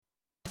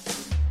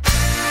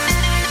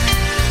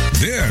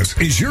This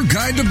is your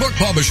guide to book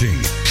publishing.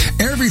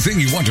 Everything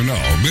you want to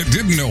know but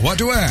didn't know what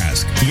to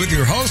ask with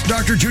your host,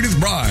 Dr. Judith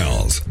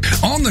Briles.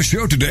 On the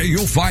show today,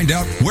 you'll find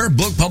out where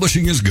book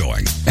publishing is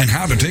going and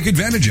how to take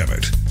advantage of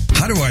it.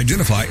 How to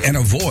identify and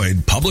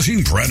avoid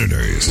publishing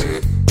predators.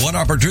 What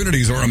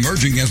opportunities are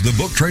emerging as the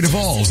book trade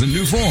evolves in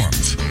new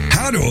forms.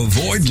 How to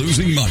avoid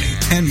losing money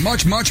and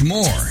much, much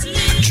more.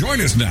 Join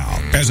us now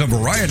as a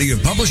variety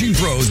of publishing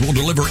pros will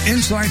deliver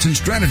insights and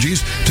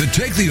strategies to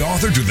take the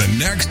author to the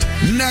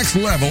next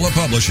level of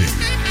publishing.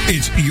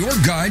 It's your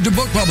guide to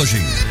book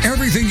publishing.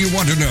 Everything you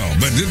want to know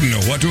but didn't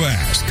know what to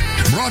ask.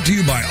 Brought to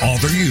you by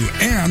AuthorU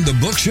and the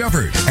Book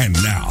Shepherd. And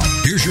now,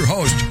 here's your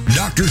host,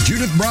 Dr.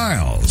 Judith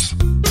Briles.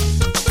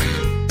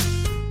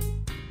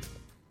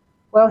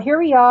 Well, here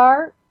we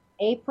are.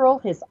 April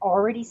has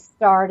already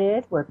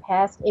started. We're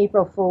past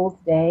April Fool's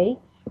Day.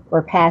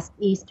 We're past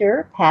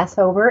Easter,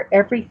 Passover.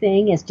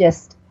 Everything is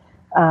just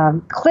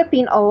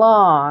clipping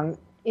along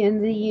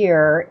in the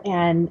year,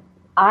 and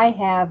I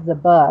have the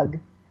bug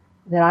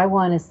that I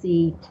want to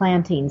see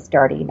planting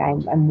starting.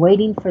 I'm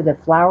waiting for the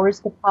flowers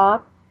to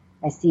pop.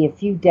 I see a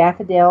few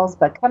daffodils,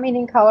 but coming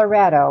in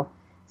Colorado,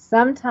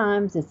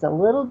 sometimes it's a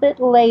little bit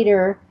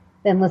later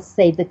than, let's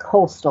say, the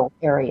coastal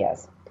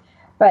areas.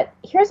 But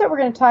here's what we're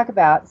going to talk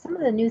about. Some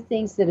of the new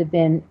things that have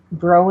been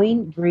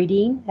growing,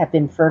 breeding, have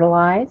been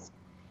fertilized.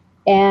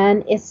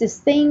 And it's this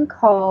thing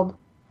called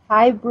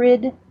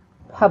hybrid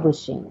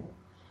publishing.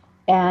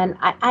 And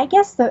I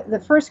guess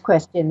the first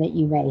question that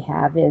you may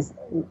have is,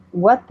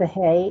 what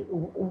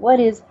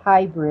is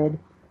hybrid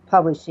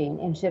publishing?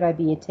 And should I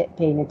be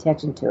paying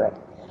attention to it?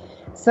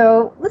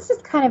 So let's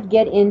just kind of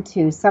get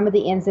into some of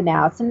the ins and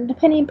outs. And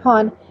depending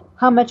upon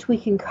how much we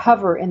can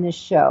cover in this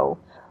show,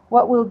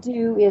 what we'll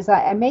do is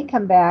I may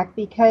come back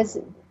because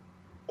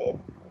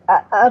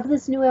of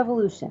this new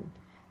evolution,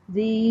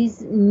 these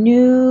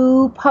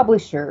new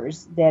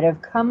publishers that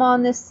have come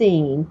on the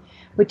scene,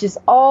 which is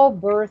all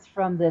birthed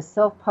from the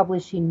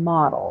self-publishing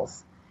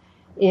models,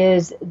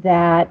 is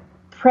that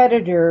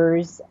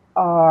predators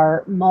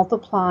are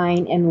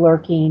multiplying and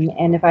lurking.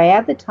 And if I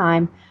have the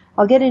time,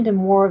 I'll get into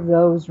more of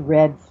those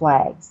red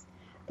flags.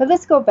 But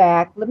let's go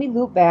back. Let me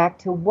loop back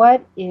to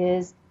what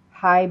is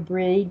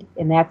hybrid,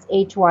 and that's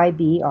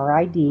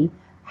HYBRID,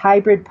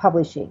 hybrid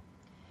publishing.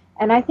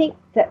 And I think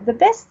that the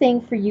best thing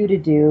for you to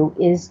do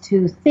is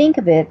to think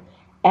of it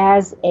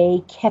as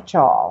a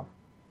catch-all.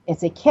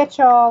 It's a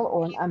catch-all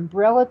or an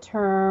umbrella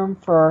term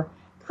for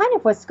kind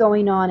of what's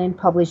going on in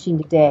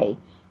publishing today.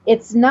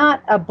 It's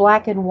not a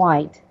black and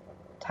white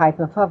type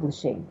of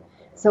publishing.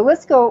 So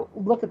let's go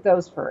look at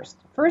those first.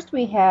 First,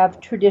 we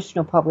have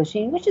traditional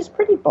publishing, which is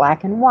pretty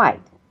black and white.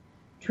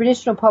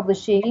 Traditional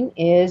publishing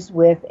is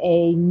with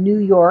a New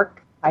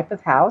York type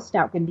of house.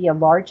 Now, it can be a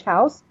large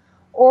house,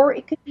 or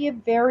it could be a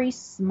very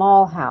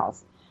small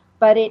house,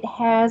 but it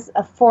has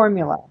a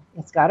formula.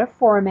 It's got a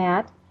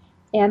format,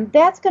 and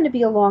that's going to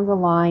be along the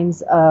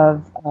lines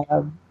of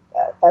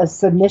a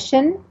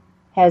submission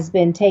has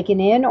been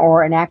taken in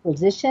or an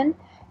acquisition.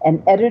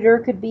 An editor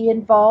could be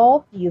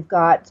involved. You've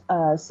got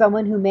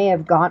someone who may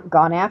have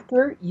gone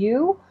after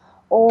you,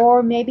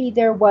 or maybe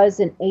there was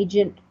an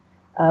agent,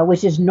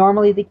 which is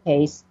normally the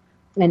case,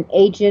 an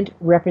agent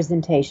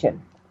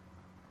representation.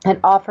 An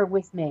offer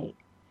was made.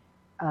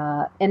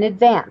 An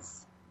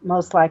advance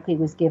most likely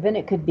was given.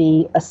 It could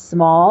be a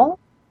small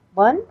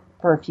one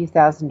for a few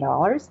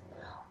 $1,000s,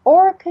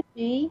 or it could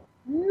be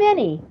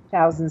many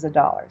thousands of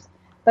dollars.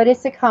 But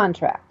it's a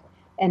contract.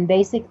 And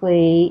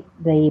basically,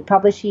 the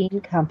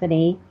publishing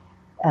company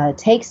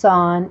takes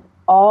on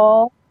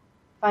all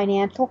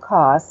financial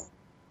costs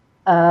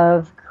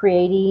of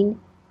creating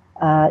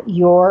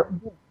your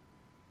book,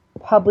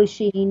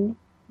 publishing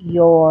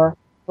your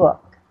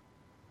book.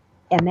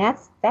 And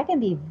that can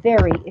be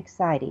very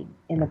exciting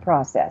in the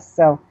process.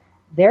 So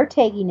they're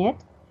taking it,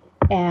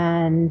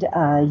 and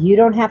you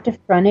don't have to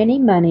front any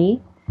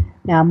money.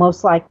 Now,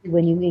 most likely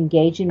when you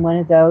engage in one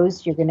of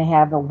those, you're going to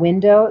have a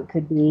window. It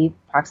could be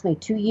approximately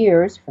 2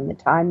 years from the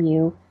time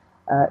you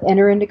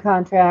enter into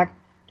contract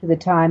to the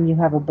time you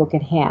have a book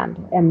at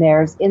hand. And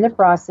in the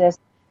process,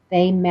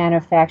 they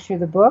manufacture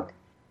the book.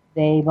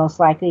 They most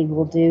likely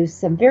will do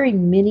some very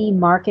mini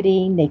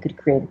marketing. They could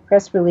create a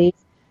press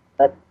release,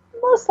 but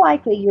most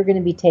likely you're going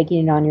to be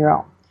taking it on your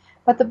own.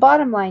 But the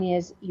bottom line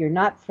is you're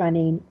not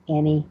fronting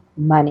any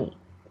money.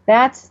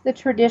 That's the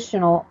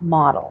traditional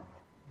model.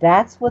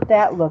 That's what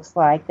that looks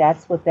like.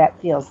 That's what that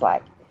feels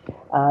like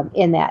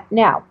in that.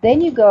 Now,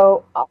 then you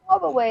go all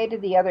the way to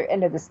the other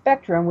end of the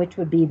spectrum, which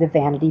would be the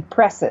vanity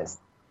presses.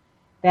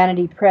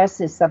 Vanity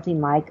Press is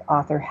something like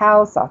Author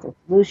House, Author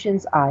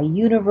Solutions,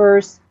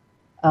 iUniverse,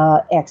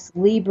 Ex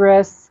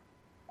Libris,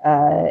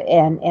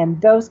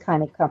 and those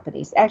kind of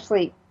companies.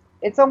 Actually,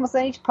 it's almost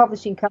any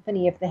publishing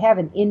company, if they have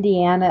an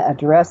Indiana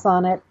address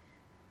on it,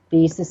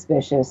 be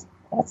suspicious.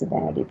 That's a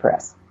vanity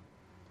press.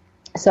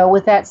 So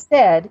with that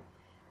said,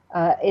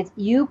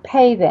 you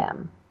pay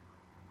them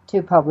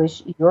to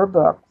publish your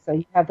book. So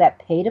you have that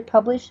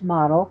pay-to-publish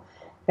model.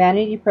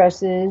 Vanity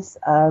presses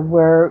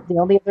were the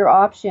only other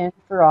option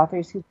for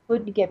authors who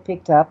couldn't get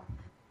picked up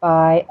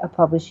by a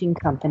publishing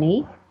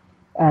company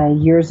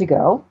years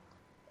ago,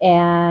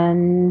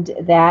 and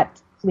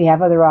that we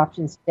have other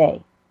options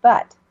today.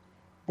 But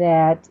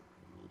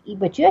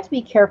you have to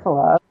be careful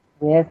of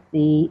with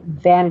the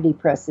vanity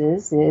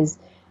presses is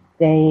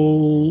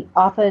they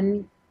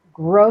often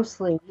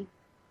grossly,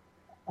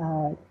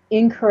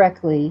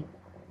 incorrectly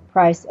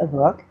price a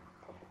book.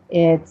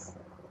 It's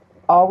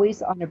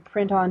always on a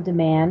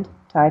print-on-demand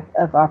type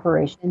of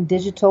operation,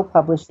 digital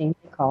publishing,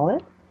 we call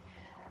it,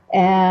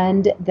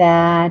 and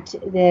that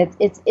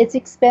it's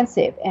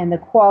expensive and the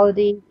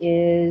quality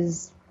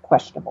is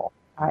questionable.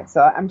 All right,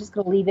 so I'm just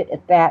going to leave it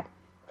at that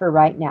for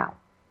right now.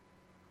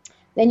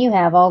 Then you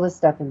have all this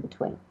stuff in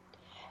between.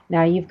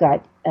 Now you've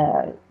got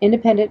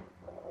independent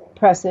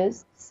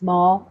presses,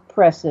 small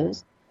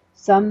presses.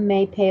 Some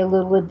may pay a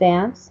little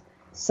advance.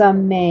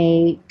 Some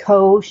may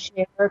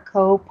co-share,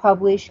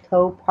 co-publish,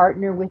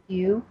 co-partner with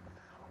you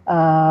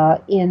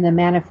in the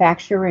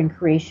manufacture and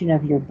creation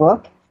of your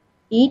book.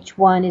 Each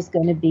one is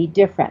going to be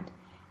different.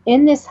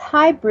 In this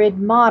hybrid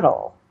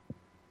model,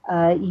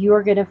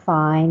 you're going to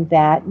find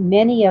that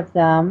many of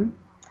them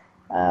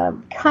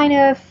kind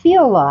of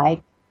feel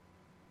like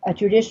a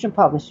traditional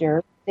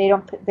publisher.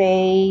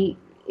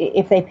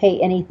 If they pay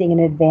anything in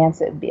advance,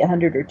 it would be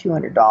 $100 or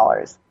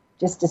 $200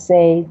 just to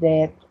say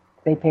that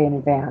they pay in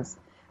advance.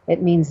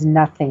 It means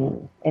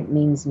nothing. It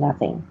means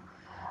nothing.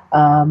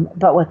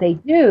 But what they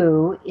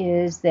do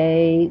is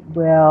they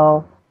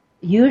will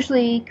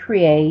usually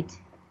create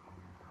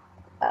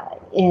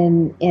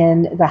in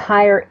the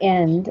higher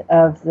end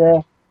of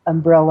the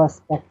umbrella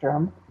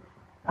spectrum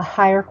a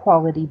higher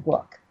quality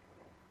book,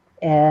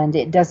 and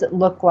it doesn't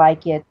look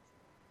like it's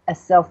a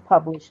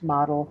self-published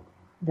model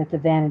that the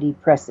vanity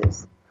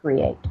presses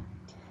create.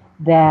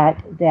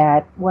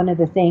 That one of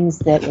the things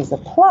that is a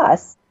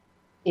plus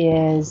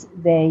is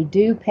they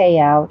do pay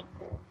out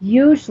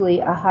usually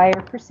a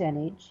higher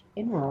percentage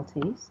in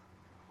royalties.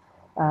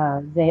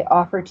 They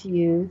offer to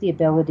you the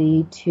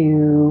ability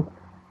to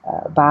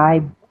buy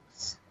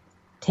books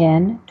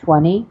 10,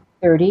 20,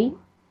 30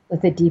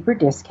 with a deeper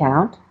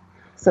discount,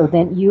 so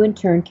then you in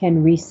turn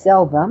can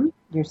resell them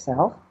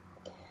yourself.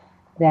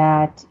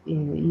 That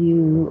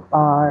you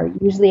are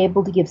usually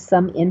able to give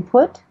some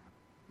input,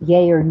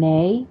 yay or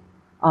nay,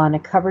 on a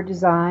cover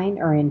design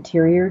or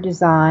interior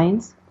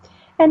designs,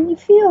 and you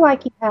feel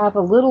like you have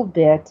a little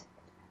bit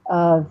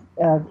of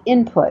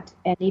input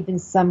and even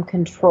some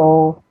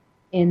control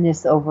in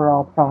this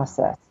overall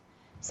process.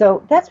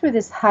 So that's where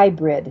this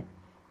hybrid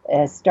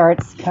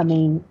starts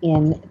coming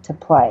into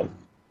play.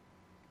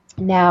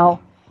 Now,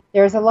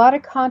 there's a lot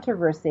of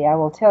controversy, I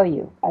will tell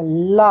you, a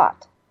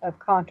lot of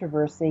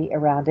controversy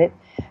around it,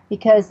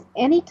 because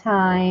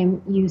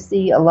anytime you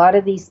see a lot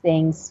of these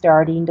things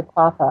starting to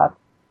pop up,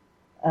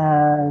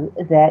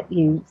 that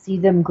you see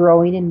them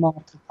growing and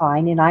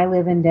multiplying, and I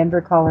live in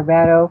Denver,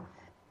 Colorado.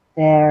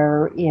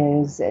 There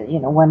is,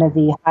 one of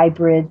the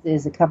hybrids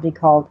is a company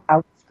called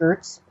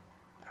Outskirts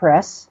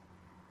Press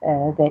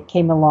that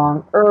came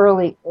along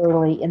early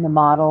in the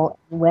model,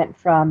 went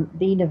from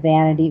being a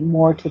vanity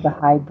more to the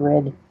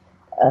hybrid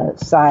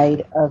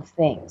side of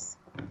things.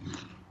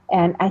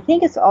 And I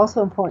think it's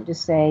also important to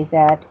say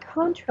that,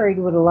 contrary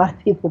to what a lot of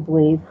people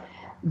believe,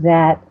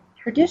 that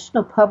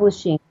traditional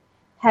publishing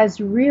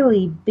has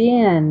really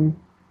been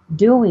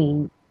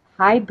doing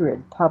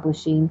hybrid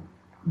publishing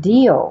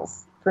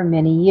deals for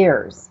many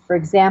years. For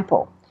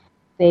example,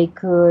 they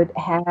could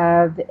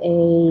have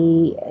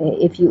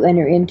if you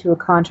enter into a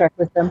contract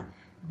with them,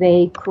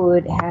 they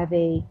could have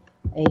a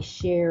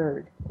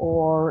shared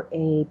or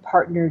a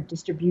partner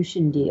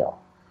distribution deal.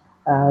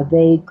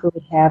 They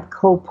could have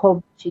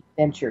co-publishing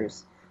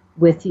ventures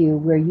with you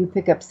where you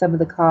pick up some of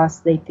the costs,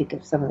 they pick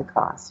up some of the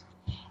costs.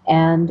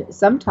 And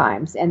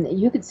sometimes, and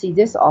you could see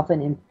this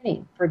often in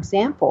printing, for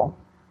example,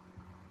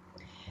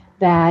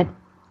 that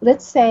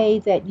let's say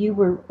that you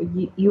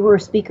were a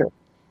speaker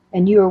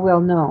and you were well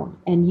known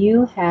and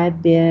you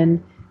had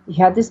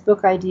this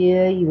book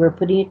idea, you were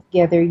putting it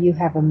together, you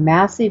have a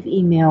massive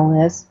email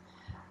list,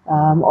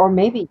 or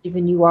maybe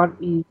even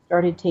you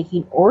started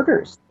taking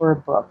orders for a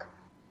book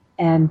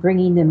and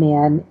bringing them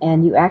in,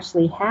 and you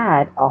actually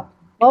had a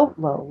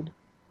boatload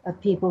of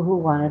people who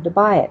wanted to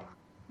buy it.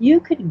 You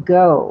could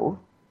go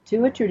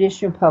to a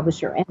traditional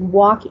publisher and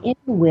walk in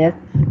with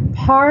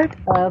part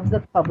of the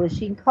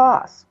publishing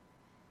cost.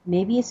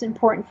 Maybe it's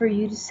important for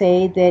you to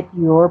say that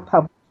you're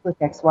published with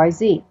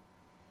XYZ.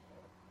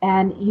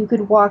 And you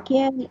could walk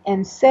in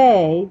and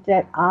say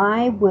that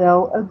I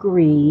will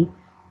agree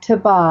to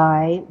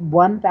buy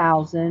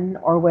 1,000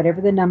 or whatever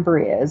the number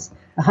is.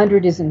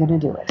 100 isn't going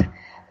to do it.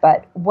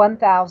 But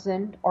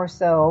 1,000 or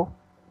so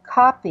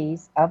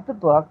copies of the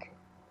book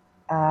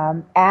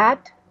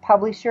at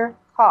publisher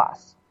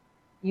cost.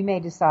 You may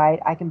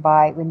decide I can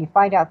buy, when you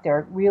find out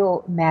their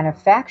real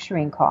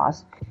manufacturing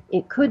costs,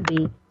 it could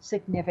be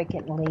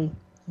significantly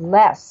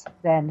less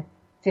than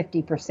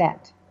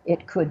 50%.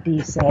 It could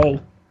be,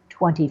 say,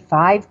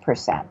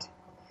 25%.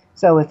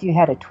 So if you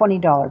had a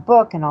 $20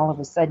 book and all of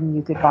a sudden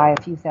you could buy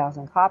a few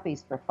thousand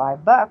copies for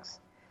 $5, I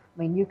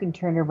mean, you can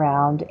turn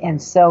around and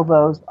sell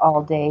those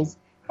all days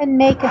and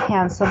make a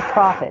handsome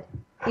profit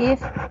if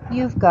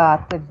you've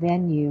got the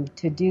venue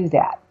to do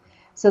that.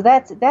 So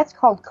that's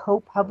called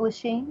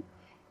co-publishing,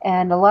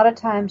 and a lot of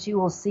times you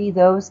will see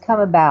those come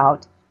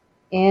about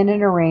in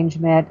an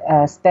arrangement,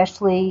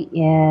 especially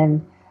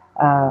in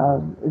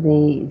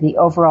the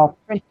overall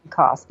printing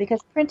cost, because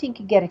printing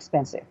can get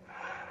expensive.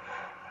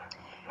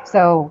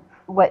 So,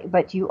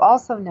 but you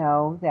also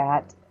know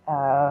that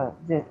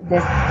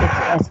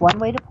it's one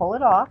way to pull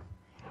it off.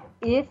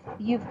 If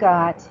you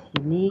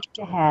need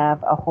to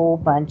have a whole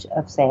bunch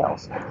of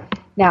sales.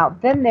 Now,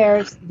 then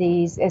there's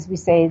these, as we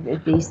say,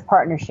 these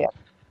partnerships.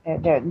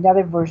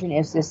 Another version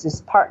is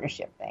this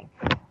partnership thing,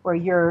 where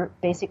you're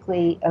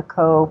basically a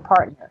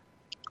co-partner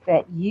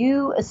that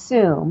you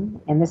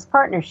assume in this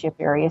partnership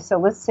area. So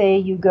let's say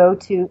you go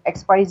to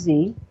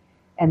XYZ,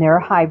 and they're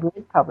a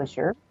hybrid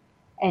publisher,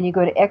 and you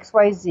go to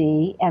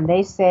XYZ, and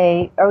they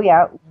say, oh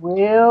yeah,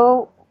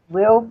 we'll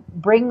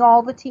bring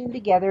all the team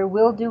together,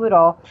 we'll do it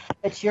all,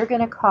 but you're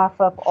going to cough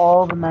up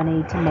all the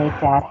money to make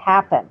that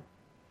happen.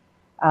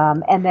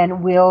 And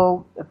then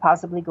we'll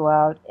possibly go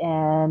out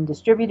and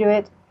distribute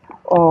it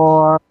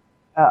or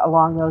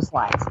along those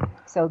lines.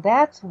 So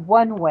that's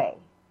one way.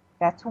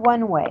 That's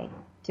one way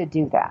to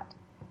do that.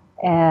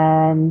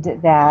 And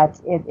that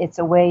it's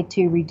a way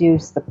to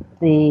reduce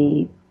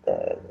the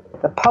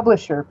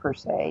publisher, per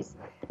se,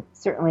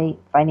 certainly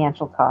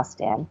financial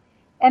cost in.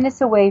 And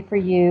it's a way for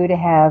you to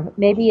have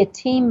maybe a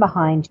team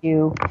behind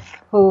you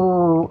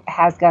who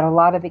has got a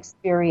lot of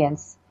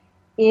experience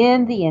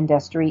in the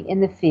industry,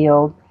 in the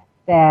field,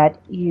 that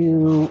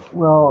you're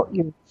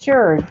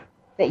assured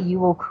that you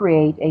will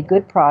create a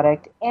good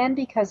product, and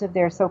because of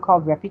their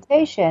so-called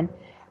reputation,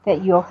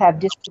 that you'll have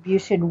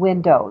distribution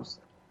windows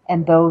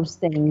and those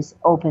things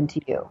open to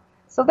you.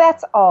 So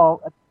that's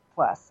all a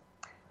plus.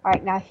 All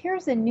right, now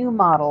here's a new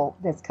model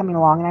that's coming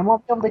along, and I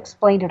won't be able to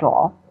explain it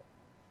all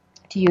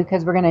to you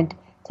because we're going to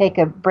take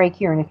a break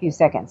here in a few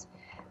seconds.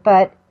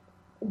 But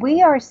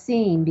we are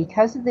seeing,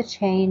 because of the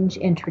change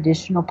in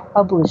traditional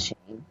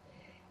publishing,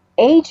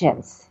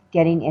 agents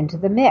getting into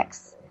the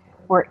mix,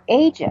 where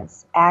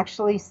agents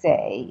actually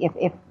say,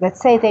 if let's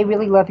say they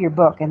really love your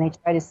book and they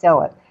try to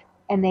sell it,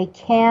 and they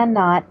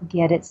cannot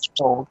get it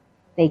sold,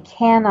 they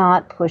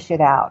cannot push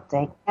it out,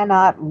 they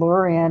cannot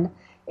lure in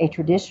a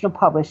traditional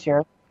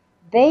publisher,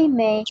 they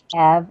may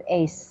have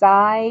a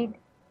side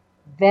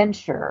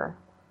venture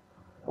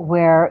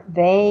where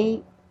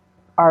they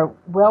are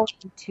willing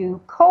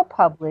to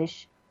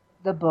co-publish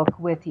the book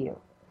with you.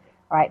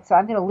 All right, so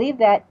I'm going to leave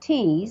that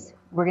tease.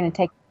 We're going to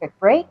take a quick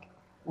break.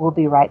 We'll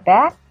be right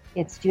back.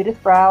 It's Judith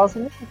Briles,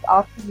 and this is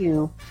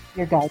AuthorU,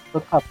 your guide to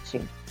book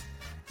publishing.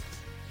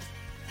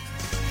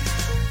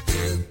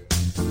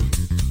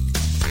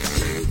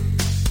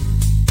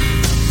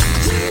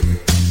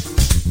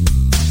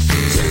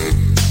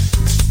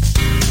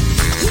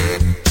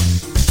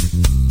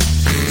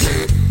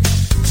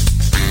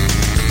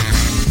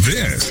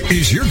 This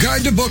is your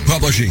guide to book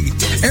publishing.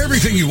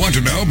 Everything you want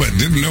to know but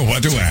didn't know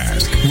what to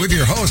ask. With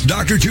your host,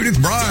 Dr. Judith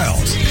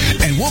Briles.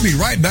 And we'll be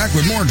right back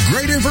with more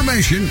great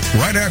information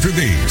right after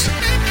these.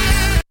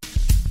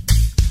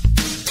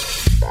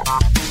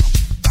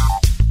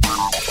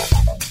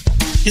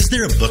 Is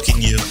there a book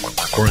in you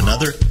or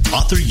another?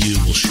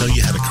 AuthorU will show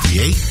you how to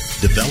create,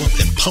 develop,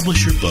 and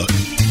publish your book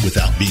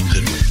without being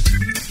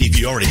hoodwinked. If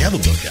you already have a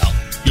book out,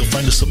 you'll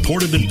find a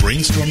supportive and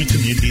brainstorming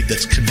community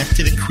that's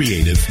connected and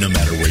creative no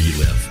matter where you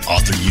live.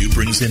 AuthorU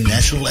brings in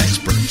national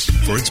experts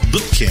for its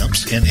book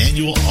camps and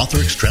annual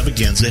author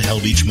extravaganza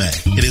held each May.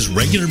 It has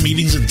regular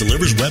meetings and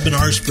delivers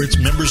webinars for its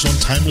members on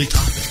timely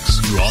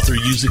topics. Through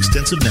AuthorU's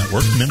extensive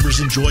network,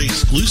 members enjoy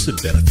exclusive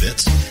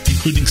benefits,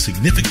 including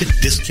significant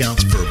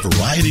discounts for a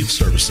variety of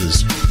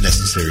services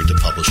necessary to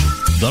publishing.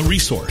 The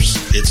Resource,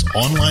 its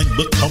online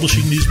book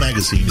publishing news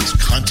magazine, is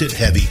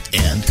content-heavy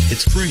and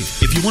it's free.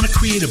 If you want to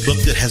create a book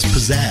that has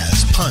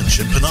pizzazz, punch,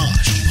 and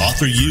panache,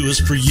 AuthorU is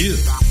for you.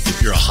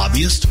 If you're a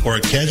hobbyist or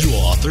a casual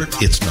author,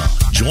 it's not.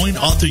 Join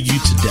AuthorU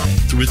today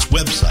through its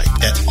website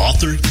at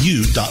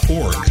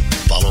AuthorU.org.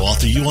 Follow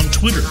AuthorU on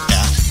Twitter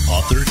at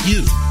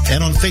AuthorU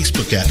and on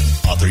Facebook at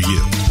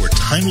AuthorU, where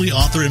timely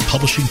author and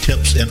publishing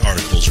tips and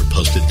articles are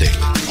posted daily.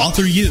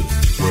 AuthorU,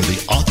 where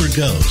the author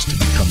goes to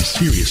become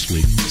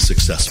seriously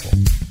successful.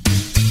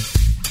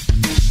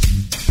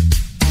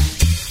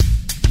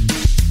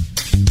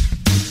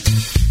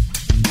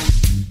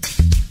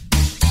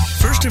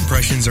 First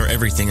impressions are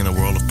everything in the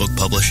world of book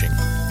publishing.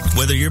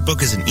 Whether your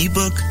book is an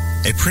ebook,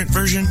 a print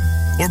version,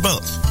 or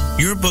both,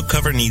 your book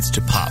cover needs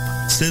to pop,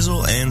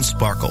 sizzle, and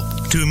sparkle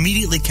to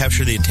immediately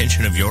capture the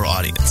attention of your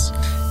audience.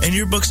 And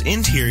your book's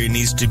interior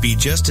needs to be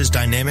just as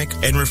dynamic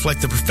and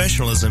reflect the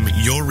professionalism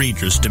your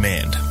readers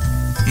demand.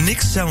 Nick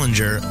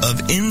Sellinger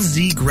of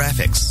NZ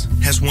Graphics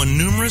has won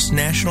numerous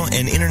national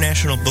and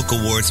international book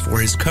awards for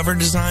his cover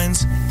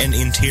designs and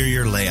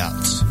interior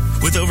layouts.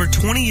 With over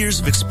 20 years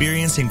of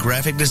experience in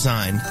graphic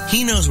design,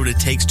 he knows what it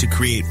takes to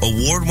create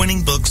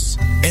award-winning books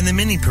and the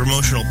many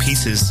promotional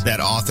pieces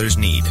that authors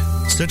need,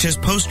 such as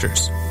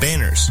posters,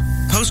 banners,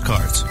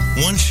 postcards,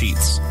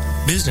 one-sheets,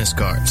 business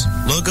cards,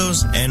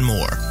 logos, and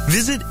more.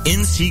 Visit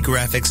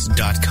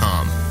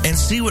ncgraphics.com and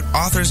see what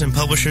authors and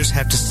publishers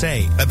have to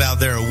say about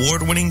their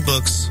award-winning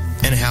books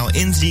and how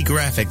NZ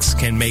Graphics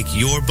can make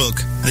your book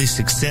the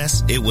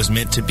success it was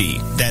meant to be.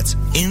 That's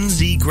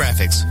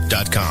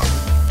nzgraphics.com.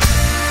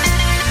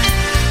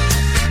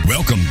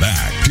 Welcome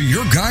back to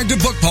your guide to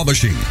book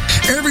publishing.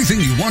 Everything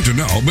you want to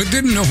know but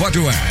didn't know what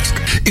to ask.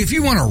 If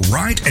you want to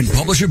write and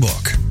publish a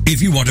book,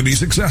 if you want to be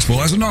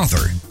successful as an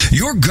author,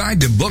 your guide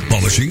to book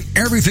publishing,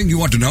 everything you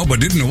want to know but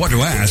didn't know what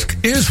to ask,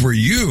 is for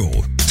you.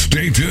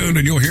 Stay tuned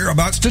and you'll hear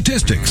about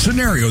statistics,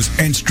 scenarios,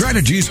 and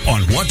strategies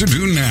on what to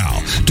do now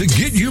to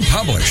get you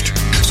published.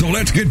 So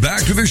let's get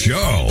back to the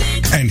show.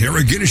 And here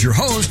again is your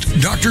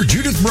host, Dr.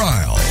 Judith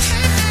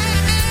Briles.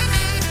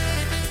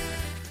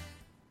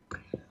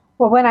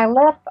 Well, when I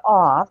left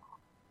off,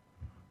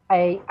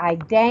 I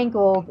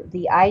dangled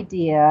the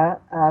idea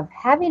of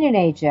having an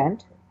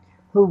agent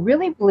who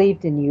really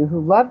believed in you, who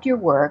loved your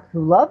work,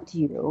 who loved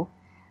you,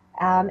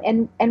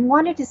 and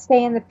wanted to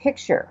stay in the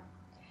picture.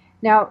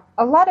 Now,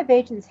 a lot of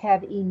agents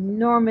have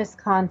enormous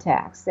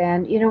contacts,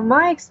 and,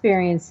 my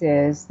experience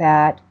is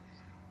that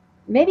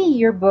maybe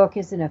your book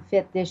isn't a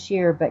fit this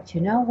year, but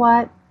you know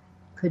what?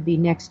 Could be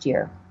next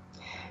year.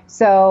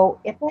 So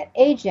if that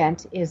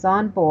agent is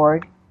on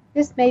board,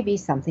 this may be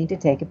something to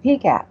take a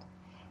peek at.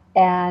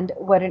 And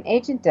what an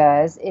agent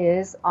does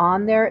is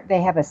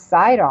they have a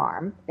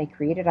sidearm. They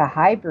created a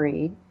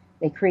hybrid.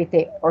 They create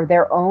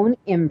their own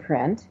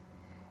imprint.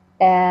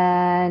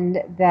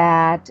 And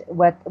that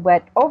what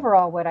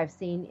I've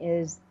seen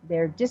is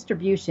their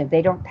distribution.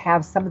 They don't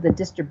have some of the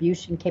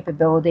distribution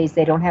capabilities.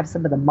 They don't have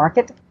some of the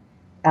market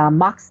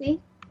moxie.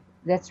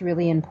 That's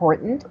really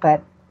important.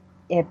 But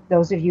if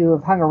those of you who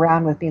have hung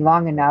around with me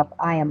long enough,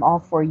 I am all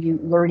for you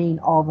learning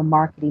all the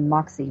marketing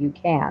moxie you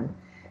can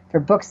for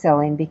book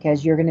selling,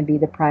 because you're going to be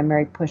the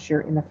primary pusher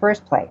in the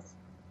first place.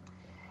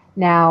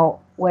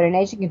 Now, what an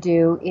agent can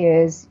do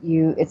is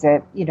it's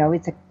a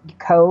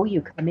co.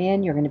 You come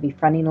in, you're going to be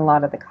fronting a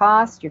lot of the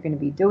costs, you're going to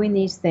be doing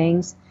these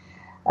things,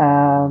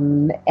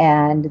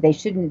 and they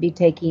shouldn't be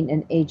taking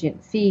an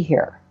agent fee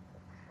here.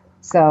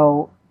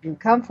 So you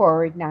come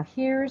forward. Now,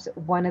 here's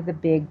one of the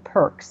big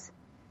perks.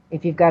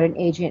 If you've got an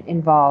agent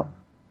involved,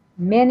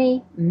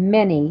 many,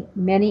 many,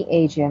 many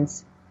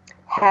agents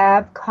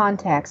have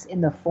contacts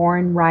in the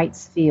foreign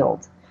rights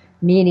field,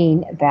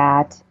 meaning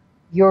that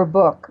your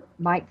book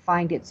might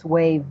find its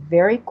way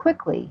very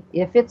quickly,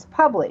 if it's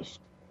published,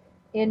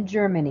 in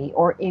Germany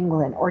or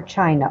England or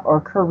China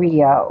or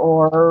Korea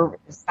or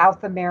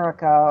South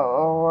America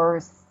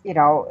or,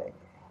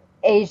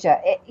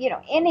 Asia,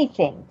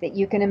 anything that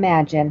you can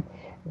imagine.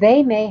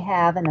 They may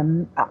have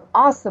an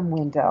awesome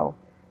window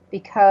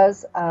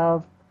because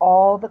of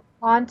all the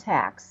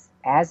contacts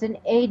as an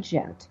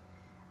agent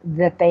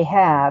that they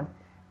have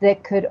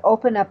that could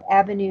open up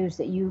avenues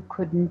that you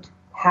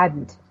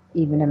hadn't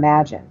even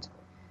imagined.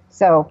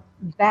 So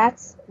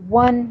that's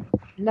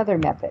another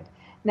method.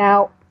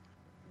 Now,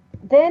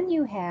 then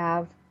you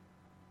have,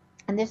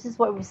 and this is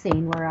what we've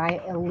seen where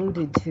I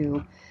alluded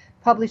to,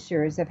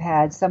 publishers have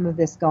had some of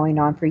this going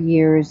on for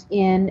years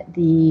in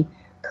the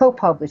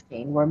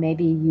co-publishing, where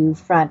maybe you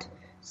front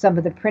some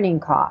of the printing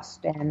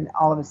cost and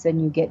all of a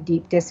sudden you get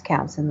deep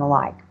discounts and the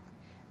like.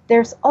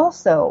 There's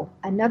also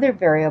another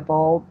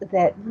variable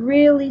that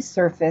really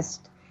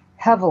surfaced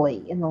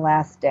heavily in the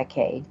last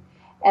decade,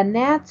 and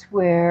that's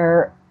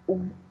where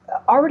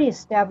already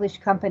established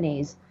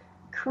companies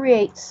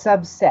create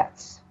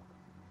subsets.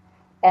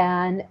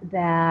 And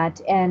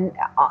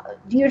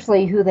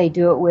usually who they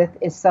do it with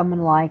is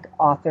someone like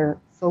Author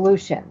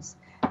Solutions.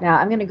 Now,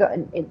 I'm going to go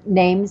in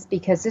names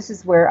because this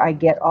is where I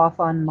get off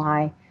on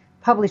my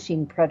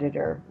publishing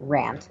predator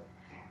rant.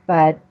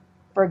 But,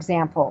 for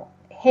example,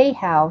 Hay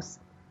House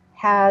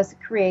has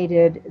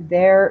created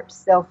their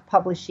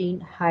self-publishing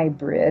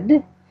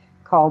hybrid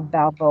called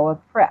Balboa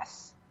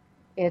Press.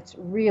 It's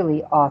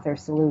really Author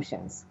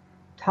Solutions.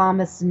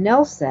 Thomas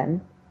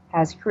Nelson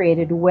has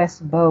created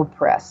West Bow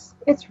Press.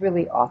 It's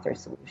really Author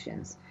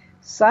Solutions.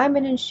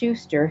 Simon &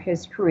 Schuster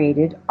has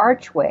created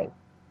Archway.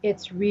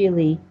 It's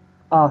really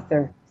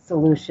Author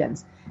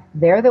Solutions.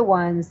 They're the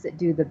ones that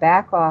do the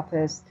back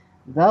office,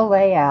 the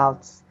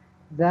layouts,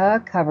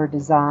 the cover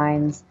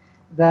designs,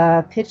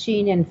 the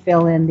pitching and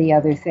fill in the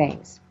other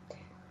things.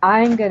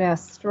 I'm going to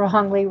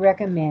strongly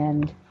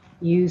recommend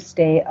you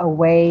stay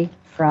away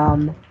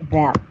from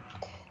them.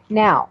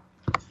 Now,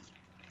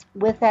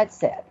 with that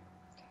said,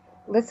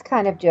 let's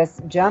kind of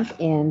just jump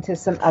into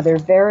some other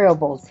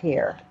variables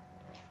here.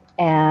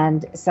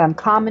 And some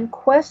common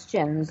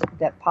questions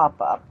that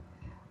pop up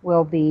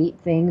will be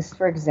things,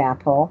 for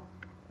example,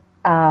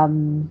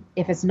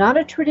 if it's not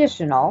a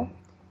traditional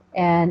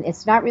and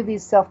it's not really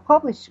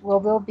self-published, well,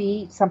 there'll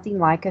be something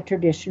like a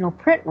traditional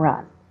print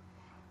run.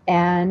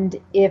 And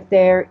if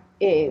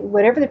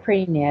whatever the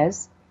printing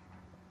is,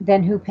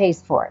 then who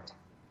pays for it?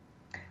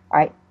 All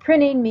right,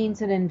 printing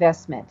means an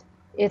investment.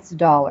 It's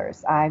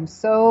dollars. I'm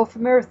so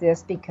familiar with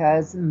this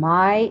because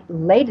my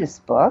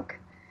latest book,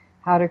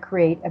 How to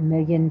Create a $1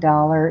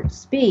 Million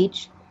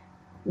Speech,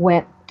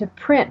 went to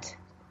print.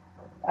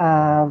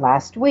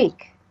 last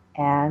week.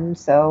 And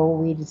so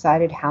we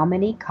decided how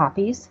many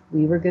copies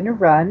we were going to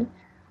run.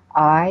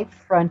 I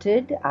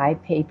prepaid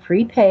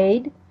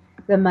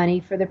the money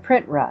for the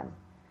print run.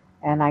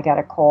 And I got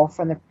a call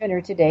from the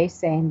printer today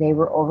saying they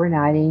were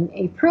overnighting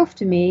a proof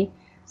to me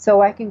so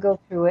I can go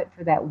through it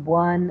for that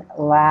one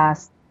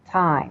last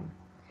time.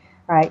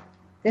 Right?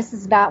 This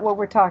is not what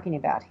we're talking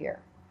about here.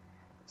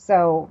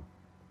 So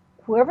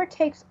whoever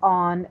takes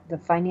on the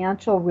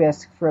financial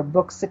risk for a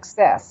book's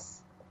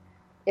success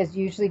is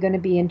usually going to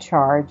be in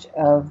charge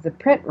of the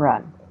print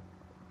run.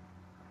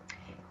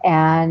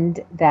 And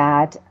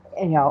that,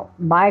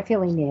 my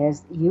feeling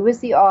is you as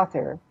the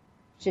author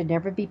should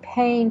never be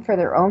paying for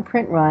their own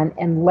print run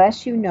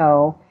unless you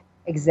know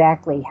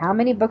exactly how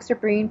many books are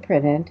being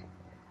printed,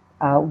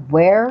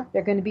 where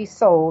they're going to be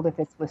sold if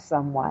it's with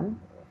someone,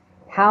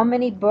 how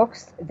many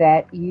books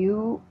that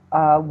you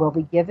will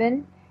be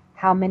given,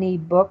 how many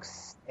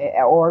books,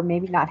 or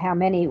maybe not how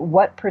many,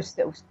 what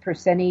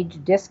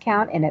percentage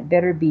discount, and it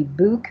better be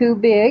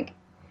buku big,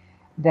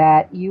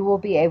 that you will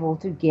be able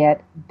to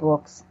get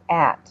books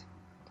at.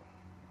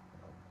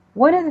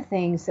 One of the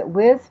things that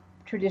with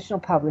traditional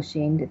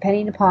publishing,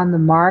 depending upon the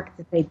mark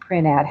that they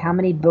print at, how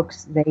many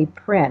books they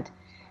print,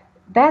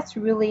 that's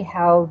really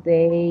how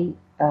they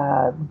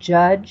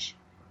judge,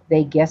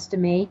 they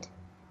guesstimate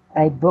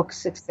a book's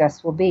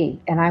success will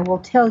be. And I will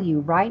tell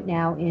you right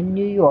now in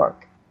New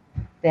York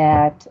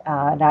that,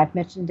 and I've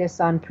mentioned this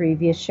on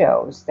previous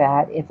shows,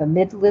 that if a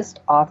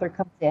mid-list author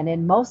comes in,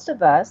 and most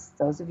of us,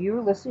 those of you who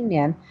are listening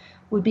in,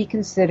 would be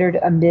considered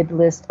a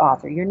mid-list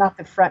author. You're not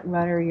the front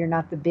runner, you're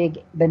not the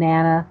big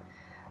banana,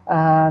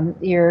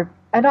 you're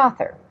an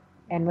author.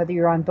 And whether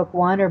you're on book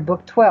 1 or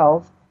book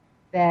 12,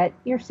 that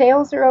your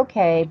sales are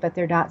okay, but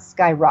they're not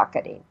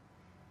skyrocketing.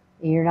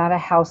 You're not a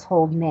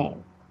household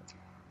name.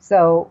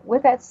 So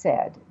with that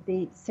said,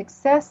 the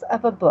success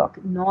of a book,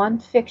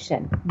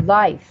 nonfiction,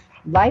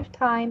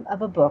 lifetime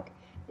of a book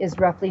is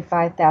roughly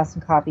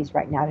 5,000 copies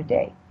right now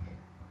today.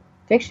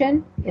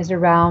 Fiction is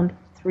around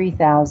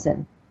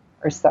 3,000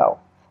 or so.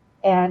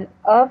 And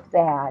of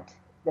that,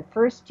 the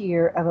first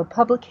year of a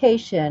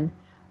publication,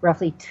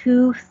 roughly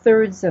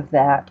 2/3 of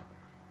that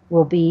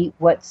will be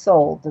what's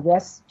sold. The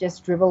rest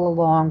just dribble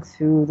along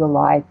through the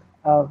life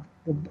of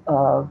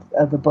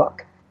the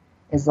book,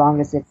 as long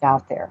as it's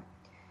out there.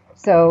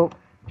 So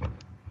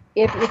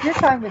if you're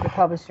talking with the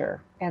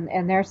publisher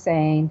and they're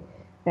saying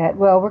that,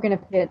 well, we're going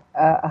to print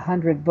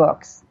 100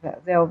 books,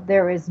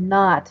 there is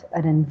not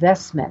an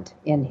investment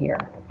in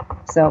here.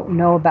 So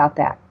know about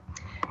that.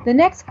 The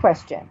next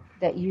question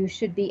that you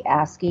should be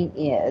asking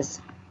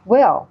is,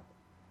 well,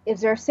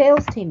 is there a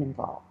sales team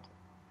involved?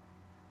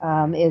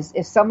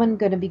 Is someone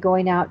going to be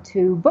going out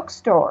to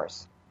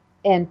bookstores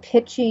and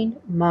pitching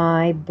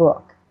my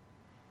book?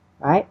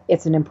 Right?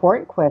 It's an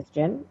important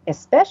question,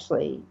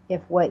 especially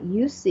if what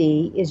you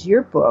see is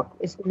your book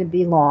is going to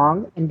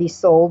belong and be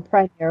sold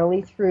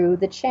primarily through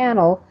the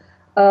channel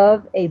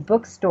of a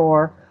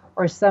bookstore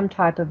or some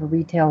type of a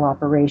retail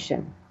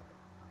operation.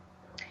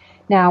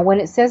 Now, when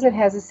it says it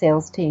has a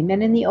sales team,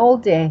 and in the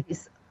old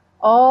days,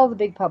 all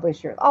the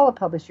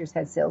publishers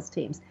had sales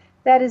teams.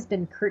 That has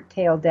been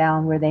curtailed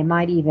down where they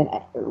might even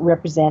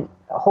represent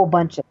a whole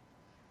bunch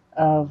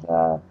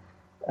of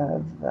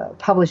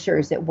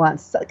publishers at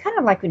once. So kind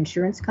of like an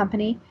insurance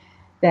company,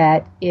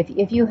 that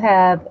if you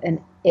have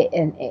an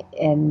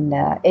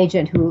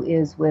agent who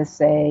is with,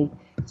 say,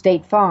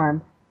 State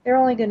Farm, they're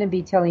only going to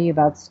be telling you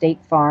about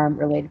State Farm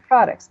related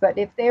products. But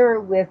if they're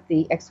with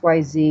the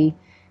XYZ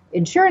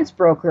insurance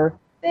broker,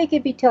 they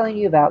could be telling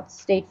you about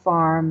State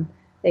Farm.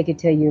 They could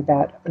tell you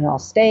about an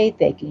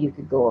Allstate. You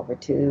could go over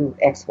to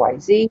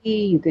XYZ.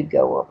 You could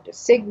go over to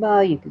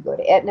Sigma. You could go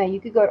to Aetna.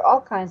 You could go to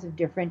all kinds of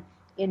different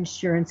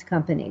insurance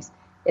companies.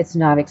 It's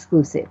not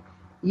exclusive.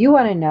 You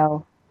want to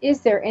know,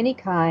 is there any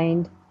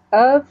kind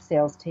of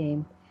sales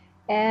team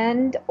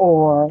and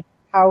or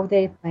how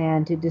they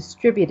plan to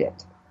distribute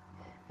it?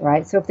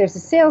 Right? So if there's a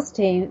sales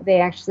team, they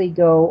actually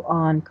go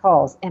on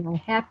calls. And I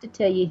have to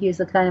tell you, here's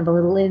a kind of a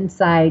little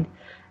inside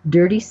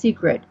dirty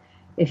secret.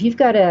 If you've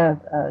got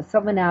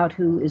someone out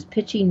who is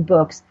pitching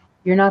books,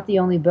 you're not the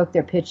only book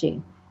they're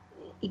pitching.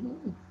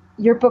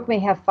 Your book may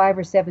have 5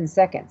 or 7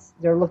 seconds.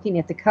 They're looking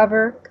at the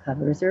cover.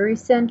 Covers are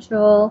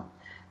essential.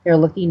 They're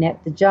looking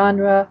at the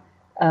genre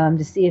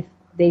to see if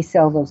they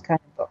sell those kind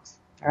of books.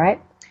 All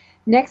right?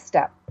 Next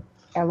up,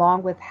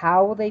 along with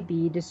how will they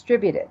be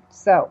distributed.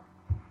 So,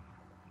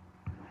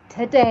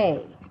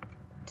 today,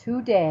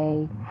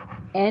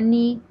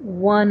 any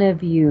one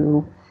of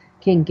you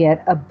can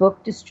get a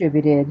book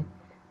distributed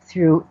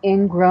through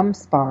Ingram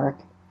Spark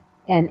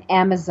and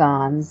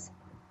Amazon's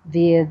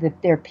via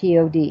their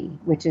POD,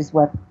 which is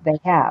what they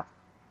have,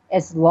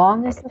 as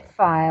long as the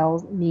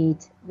files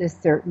meet the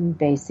certain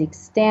basic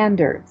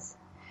standards.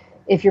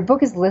 If your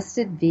book is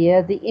listed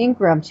via the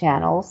Ingram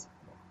channels,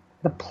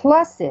 the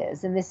plus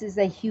is, and this is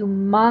a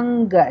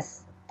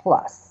humongous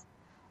plus,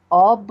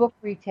 all book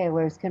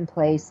retailers can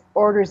place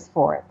orders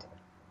for it.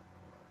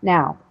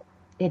 Now,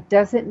 it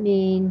doesn't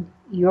mean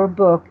your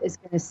book is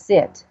going to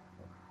sit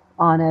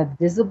on a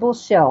visible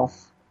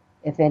shelf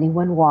if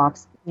anyone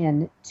walks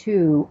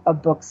into a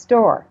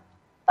bookstore.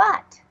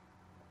 But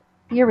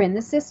you're in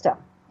the system.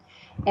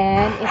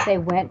 And if they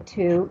went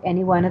to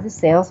any one of the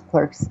sales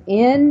clerks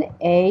in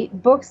a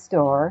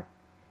bookstore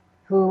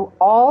who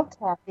all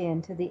tapped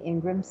into the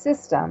Ingram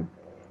system,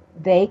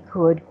 they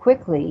could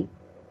quickly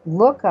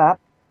look up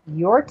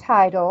your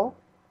title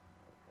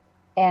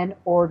and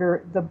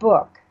order the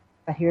book.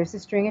 But here's the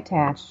string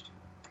attached.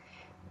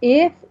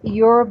 If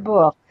your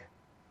book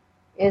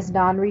is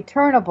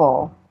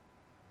non-returnable,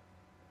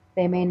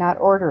 they may not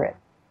order it.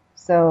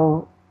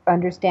 So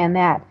understand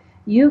that.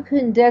 You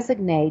can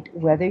designate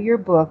whether your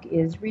book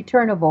is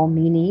returnable,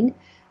 meaning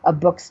a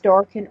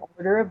bookstore can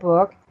order a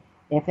book.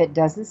 If it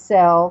doesn't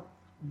sell,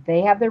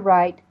 they have the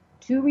right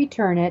to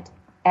return it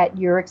at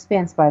your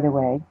expense, by the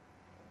way,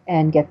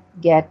 and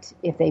get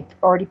if they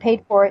already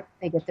paid for it,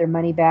 they get their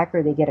money back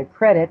or they get a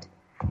credit.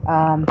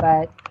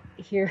 But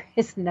here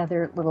is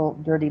another little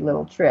dirty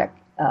little trick,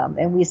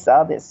 and we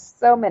saw this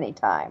so many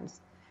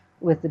times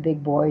with the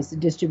big boys, the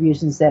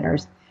distribution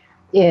centers,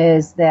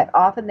 is that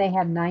often they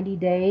have 90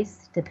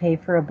 days to pay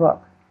for a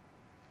book.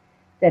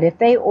 That if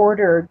they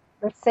ordered,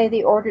 let's say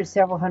they ordered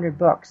several hundred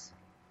books,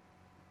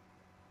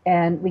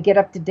 and we get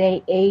up to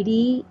day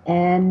 80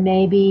 and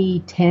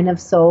maybe 10 have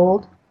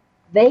sold,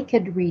 they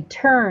could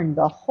return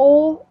the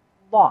whole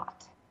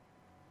lot.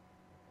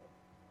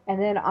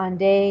 And then on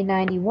day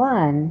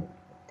 91,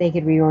 they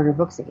could reorder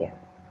books again.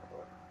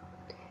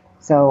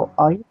 So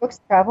all your books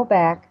travel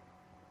back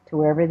to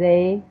wherever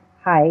they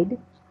hide,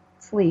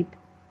 sleep.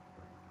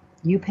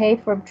 You pay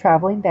for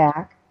traveling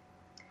back.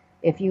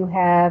 If you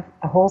have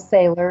a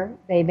wholesaler,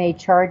 they may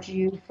charge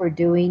you for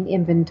doing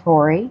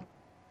inventory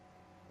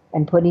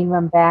and putting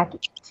them back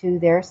to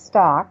their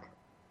stock.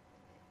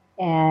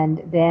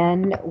 And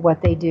then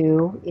what they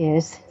do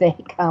is they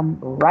come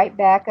right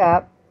back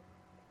up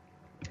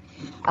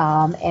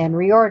and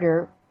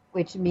reorder,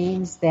 which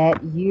means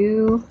that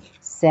you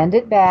send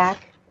it back.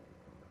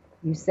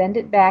 You send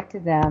it back to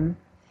them,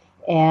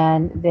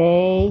 and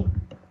they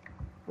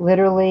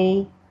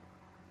literally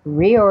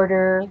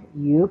reorder.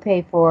 You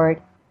pay for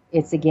it.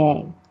 It's a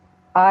game.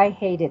 I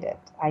hated it.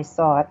 I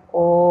saw it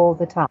all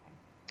the time.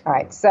 All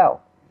right,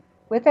 so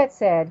with that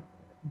said,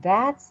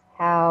 that's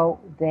how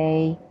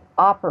they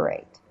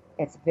operate.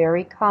 It's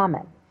very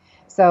common.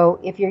 So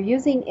if you're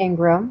using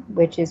Ingram,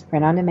 which is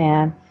print on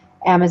demand,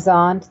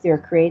 Amazon, their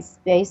create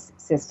space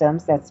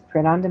systems, that's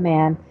print on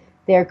demand,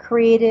 they're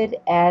created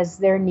as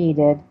they're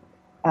needed,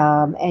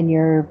 and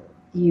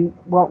you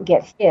won't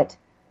get hit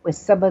with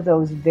some of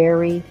those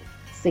very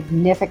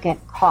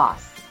significant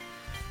costs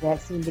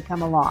that seem to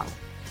come along.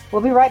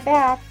 We'll be right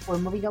back. We're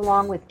moving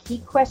along with key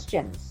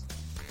questions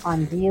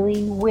on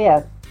dealing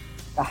with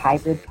the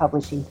hybrid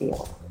publishing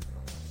field.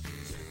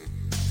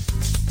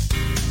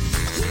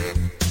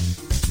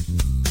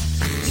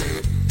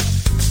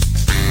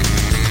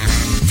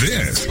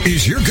 This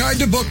is your guide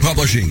to book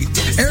publishing.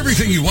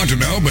 Everything you want to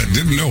know but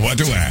didn't know what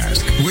to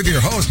ask. With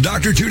your host,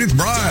 Dr. Judith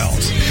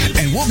Briles.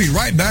 And we'll be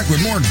right back with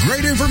more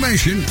great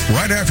information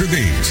right after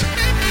these.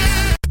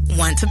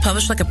 Want to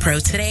publish like a pro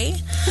today?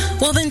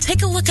 Well, then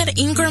take a look at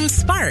Ingram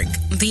Spark,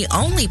 the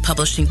only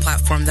publishing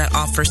platform that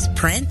offers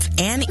print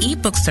and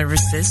ebook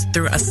services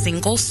through a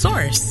single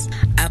source.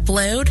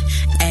 Upload,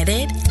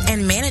 edit,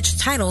 and manage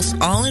titles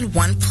all in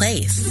one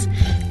place.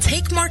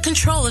 Take more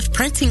control of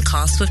printing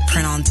costs with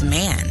print on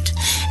demand,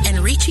 and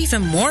reach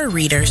even more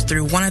readers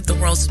through one of the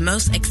world's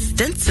most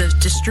extensive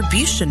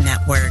distribution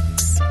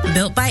networks.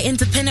 Built by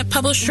independent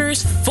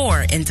publishers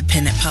for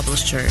independent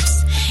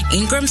publishers,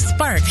 Ingram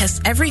Spark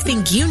has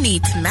everything you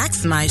need to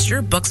maximize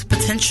your book's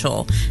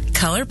potential: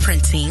 color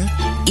printing,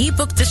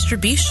 ebook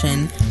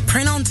distribution,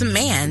 print on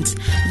demand,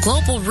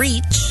 global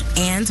reach,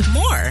 and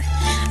more.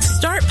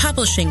 Start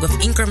publishing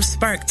with Ingram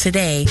Spark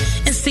today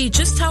and see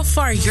just how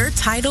far your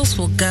titles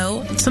will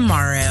go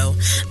tomorrow.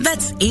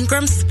 That's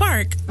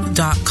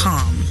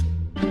ingramspark.com.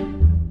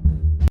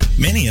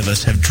 Many of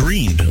us have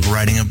dreamed of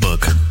writing a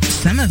book.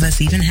 Some of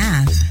us even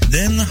have.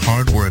 Then the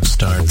hard work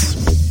starts.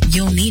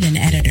 You'll need an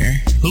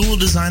editor. Who will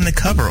design the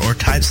cover or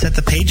typeset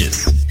the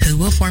pages? Who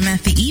will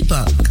format the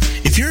ebook?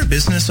 If you're a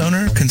business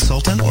owner,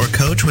 consultant, or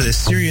coach with a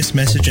serious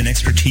message and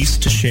expertise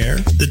to share,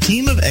 the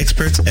team of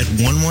experts at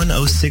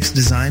 1106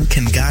 Design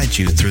can guide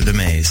you through the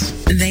maze.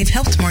 They've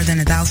helped more than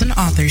 1,000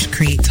 authors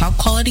create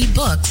top-quality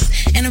books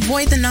and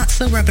avoid the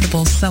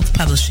not-so-reputable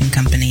self-publishing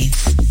companies.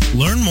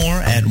 Learn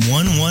more at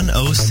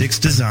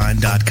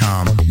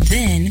 1106design.com.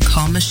 Then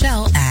call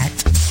Michelle at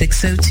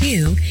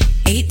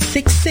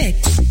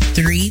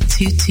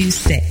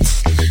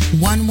 602-866-3226.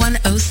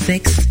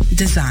 1106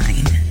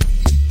 Design.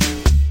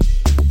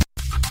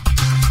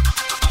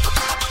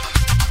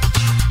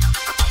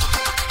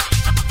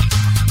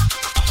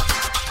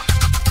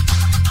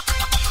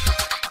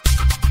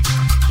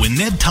 When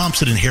Ned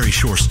Thompson and Harry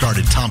Shore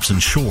started Thompson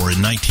Shore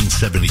in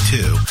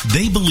 1972,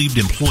 they believed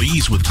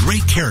employees with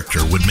great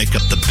character would make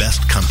up the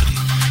best company.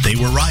 They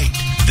were right.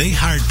 They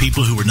hired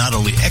people who were not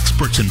only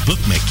experts in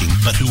bookmaking,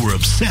 but who were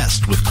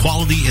obsessed with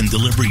quality and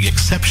delivering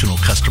exceptional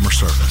customer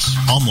service.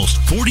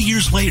 Almost 40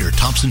 years later,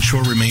 Thompson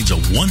Shore remains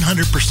a 100%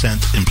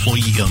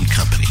 employee-owned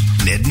company.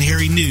 Ned and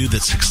Harry knew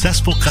that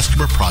successful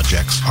customer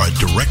projects are a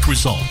direct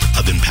result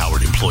of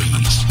empowered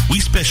employees.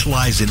 We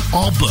specialize in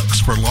all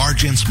books for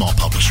large and small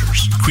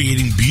publishers.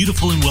 Creating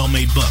beautiful and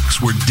well-made books,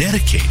 we're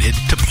dedicated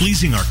to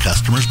pleasing our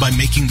customers by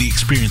making the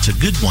experience a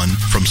good one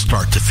from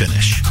start to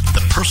finish.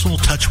 The personal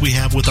touch we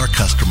have with our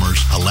customers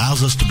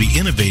allows us to be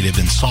innovative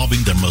in solving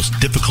their most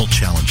difficult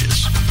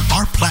challenges.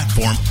 Our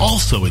platform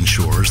also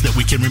ensures that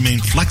we can remain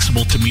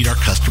flexible to meet our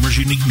customers'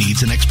 unique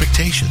needs and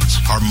expectations.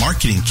 Our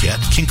marketing kit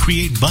can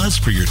create buzz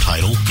for your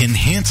title,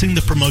 enhancing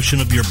the promotion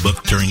of your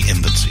book during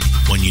infancy.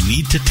 When you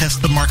need to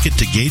test the market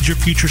to gauge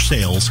your future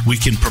sales, we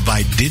can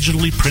provide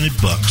digitally printed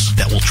books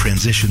that will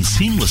transition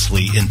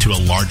seamlessly into a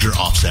larger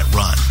offset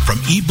run. From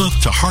ebook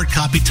to hard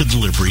copy to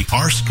delivery,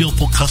 our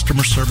skillful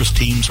customer service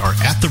teams are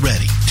at the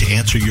ready to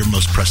answer your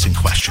most pressing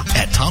question.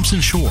 At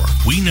Thompson Shore,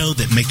 we know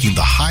that making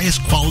the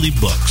highest quality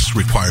books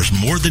requires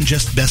more than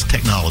just best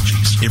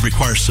technologies. It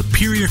requires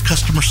superior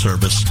customer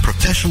service,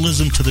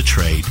 professionalism to the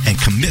trade, and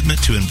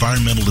commitment to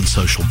environmental and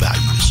social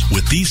values.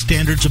 With these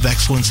standards of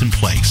excellence in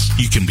place,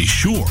 you can be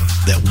sure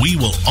that we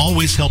will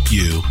always help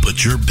you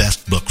put your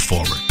best book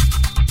forward.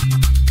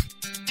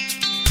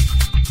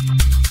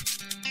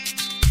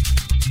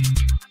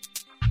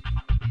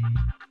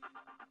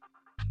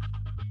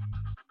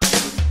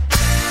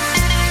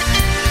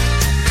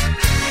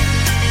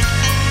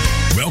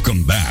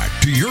 Welcome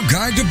back to your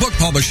guide to book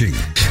publishing.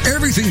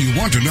 Everything you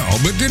want to know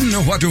but didn't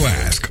know what to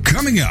ask.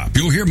 Coming up,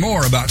 you'll hear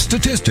more about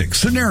statistics,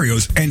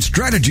 scenarios, and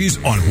strategies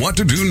on what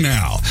to do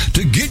now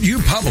to get you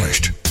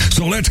published.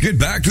 So let's get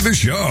back to the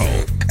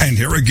show. And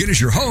here again is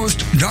your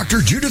host,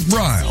 Dr. Judith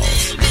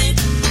Briles.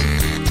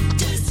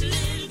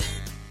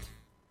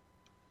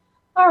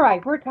 All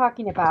right, we're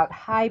talking about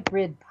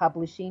hybrid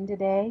publishing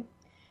today.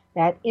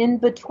 That in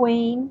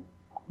between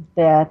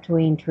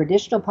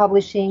traditional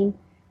publishing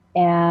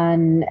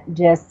and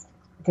just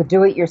to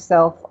do it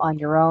yourself on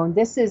your own.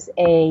 This is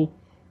a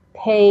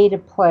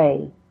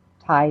pay-to-play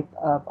type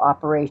of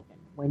operation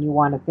when you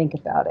want to think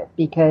about it,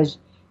 because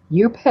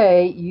you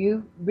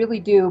really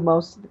do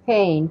most of the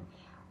paying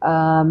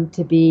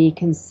to be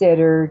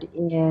considered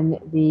in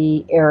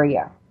the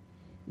area.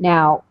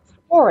 Now,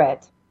 for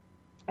it,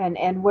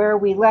 and where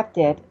we left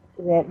it,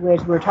 that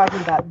was we're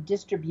talking about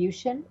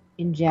distribution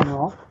in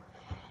general,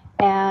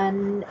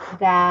 and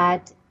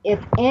that if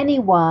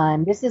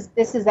anyone, this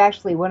is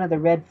actually one of the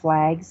red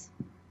flags,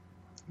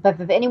 but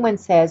if anyone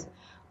says,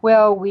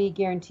 well, we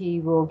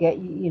guarantee we'll get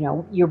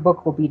your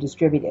book will be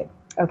distributed.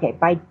 Okay,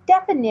 by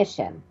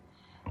definition,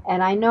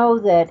 and I know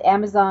that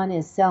Amazon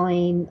is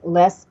selling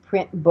less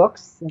print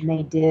books than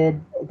they did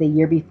the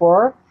year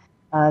before.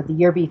 The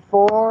year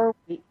before,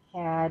 we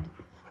had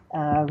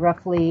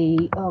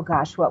roughly,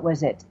 what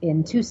was it?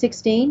 In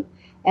 2016,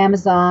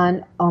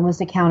 Amazon almost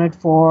accounted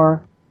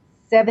for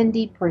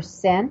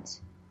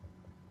 70%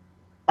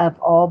 of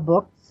all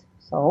books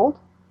sold.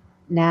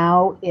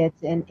 Now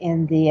it's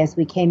as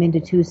we came into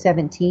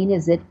 2017,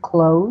 as it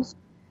closed,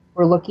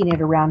 we're looking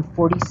at around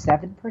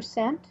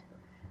 47%.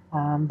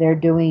 They're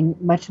doing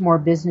much more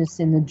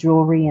business in the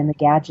jewelry and the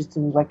gadgets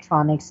and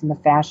electronics and the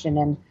fashion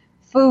and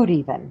food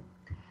even.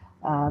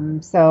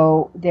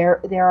 So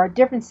there are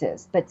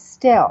differences, but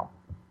still,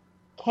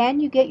 can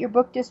you get your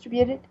book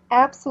distributed?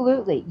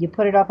 Absolutely. You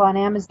put it up on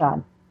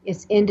Amazon.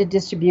 It's into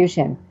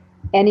distribution.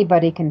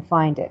 Anybody can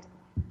find it.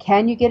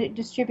 Can you get it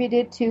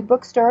distributed to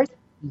bookstores?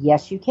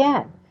 Yes, you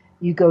can.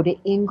 You go to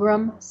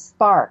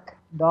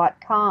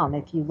ingramspark.com.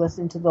 If you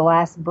listen to the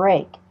last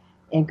break,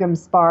 Ingram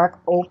Spark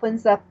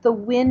opens up the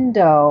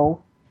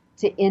window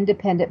to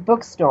independent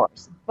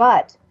bookstores.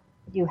 But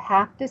you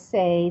have to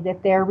say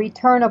that they're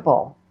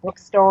returnable.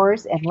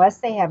 Bookstores, unless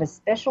they have a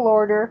special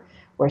order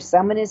where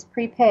someone is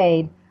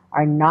prepaid,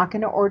 are not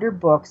going to order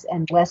books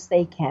unless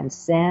they can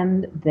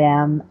send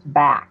them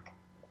back.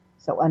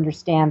 So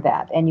understand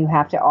that. And you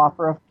have to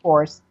offer, of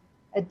course,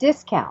 a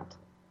discount.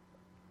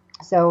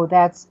 So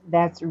that's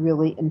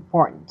really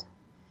important.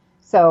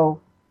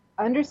 So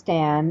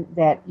understand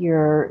that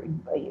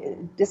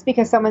just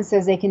because someone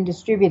says they can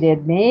distribute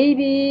it,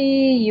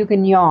 maybe you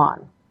can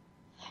yawn.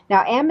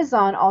 Now,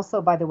 Amazon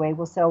also, by the way,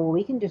 will say, well,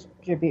 we can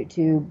distribute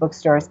to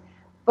bookstores.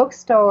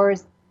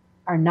 Bookstores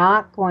are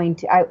not going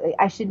to,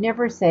 I should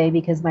never say,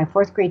 because my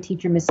fourth grade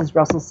teacher, Mrs.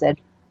 Russell, said,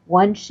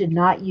 one should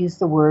not use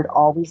the word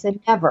always and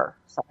never,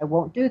 so I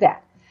won't do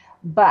that.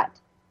 But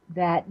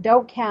that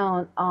don't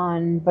count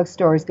on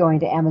bookstores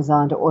going to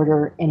Amazon to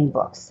order any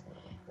books.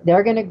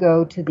 They're going to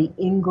go to the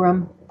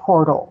Ingram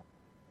portal.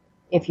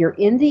 If you're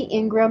in the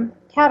Ingram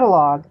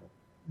catalog,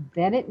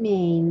 then it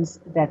means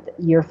that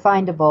you're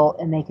findable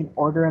and they can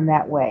order them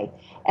that way.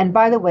 And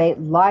by the way,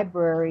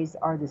 libraries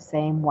are the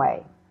same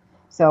way.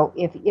 So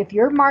if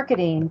you're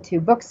marketing to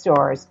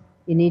bookstores,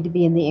 you need to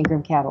be in the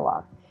Ingram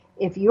catalog.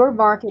 If you're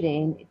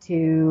marketing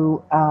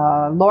to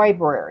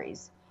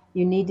libraries,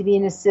 you need to be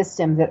in a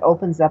system that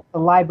opens up the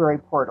library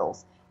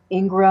portals.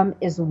 Ingram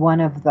is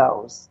one of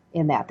those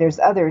in that. There's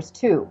others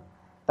too,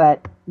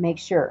 but make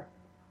sure.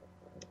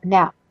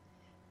 Now,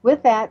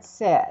 with that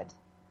said,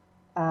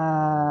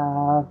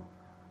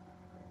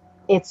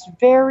 it's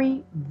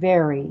very,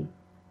 very,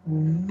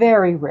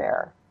 very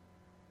rare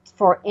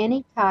for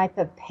any type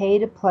of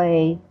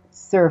pay-to-play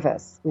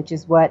service, which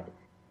is what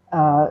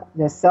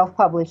the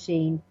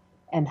self-publishing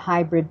and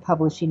hybrid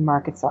publishing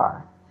markets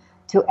are,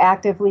 to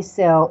actively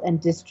sell and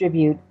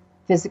distribute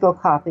physical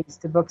copies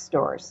to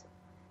bookstores.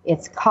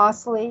 It's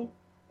costly.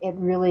 It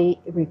really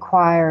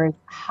requires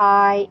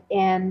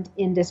high-end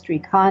industry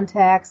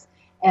contacts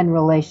and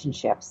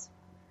relationships.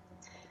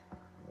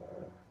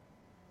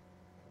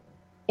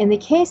 In the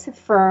case of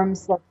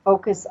firms that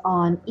focus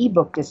on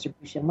ebook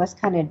distribution, let's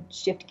kind of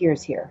shift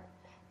gears here,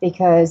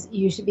 because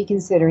you should be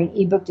considering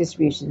ebook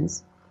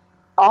distributions.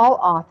 All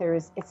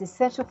authors, it's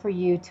essential for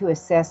you to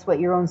assess what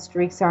your own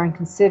strengths are and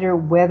consider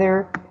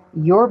whether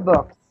your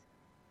books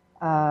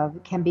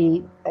can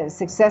be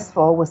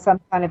successful with some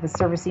kind of a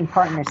servicing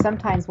partner.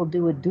 Sometimes we'll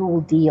do a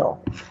dual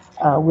deal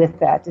with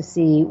that to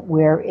see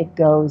where it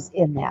goes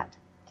in that.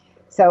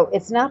 So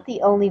it's not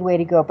the only way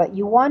to go, but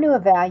you want to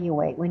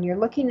evaluate when you're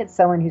looking at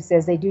someone who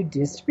says they do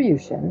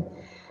distribution,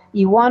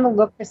 you want to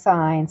look for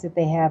signs that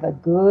they have a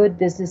good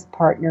business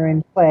partner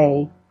in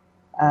play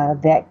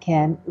that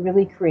can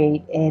really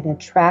create an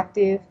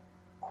attractive,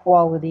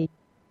 quality,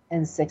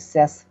 and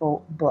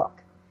successful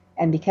book.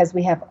 And because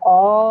we have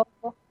all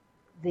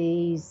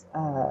these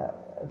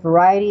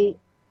variety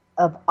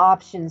of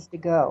options to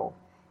go,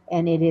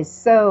 and it is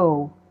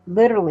so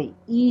literally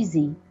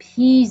easy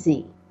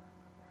peasy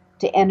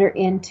to enter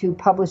into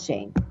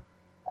publishing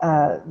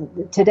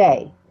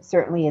today.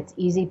 Certainly it's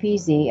easy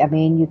peasy. I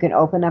mean, you can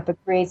open up a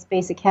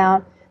CreateSpace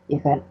account, you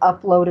can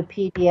upload a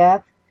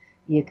PDF,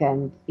 you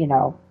can,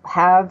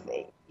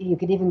 you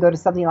could even go to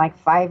something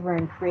like Fiverr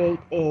and create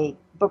a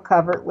book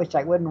cover, which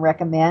I wouldn't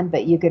recommend,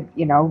 but you could,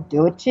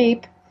 do it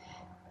cheap.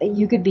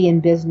 You could be in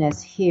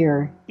business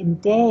here in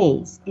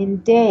days.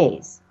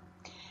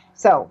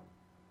 So,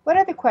 what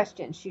other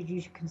questions should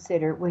you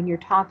consider when you're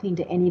talking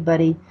to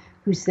anybody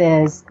who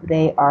says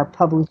they are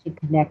publishing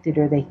connected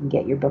or they can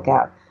get your book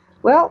out?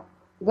 Well,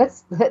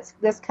 let's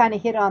kind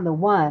of hit on the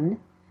one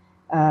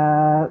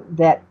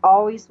that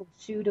always will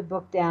shoot a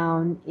book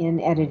down in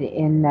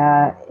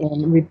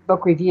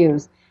book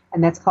reviews,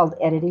 and that's called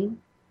editing.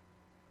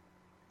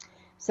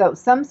 So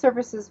some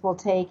services will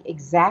take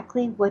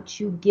exactly what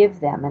you give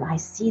them, and I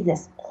see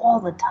this all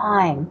the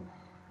time,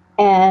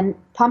 and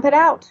pump it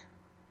out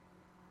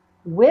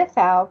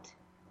without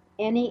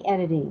any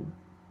editing,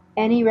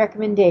 any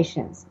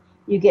recommendations.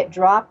 You get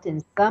dropped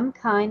in some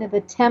kind of a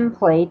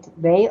template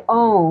they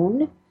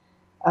own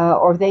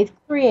or they've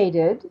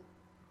created,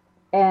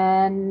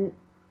 and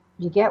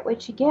you get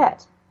what you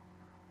get.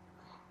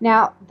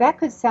 Now, that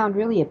could sound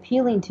really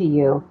appealing to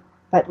you,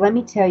 but let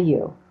me tell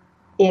you,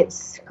 it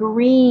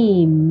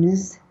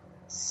screams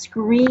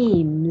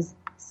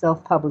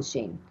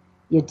self-publishing.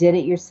 You did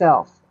it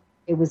yourself.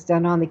 It was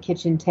done on the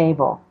kitchen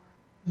table.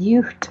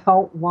 You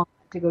don't want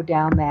to go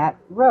down that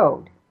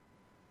road.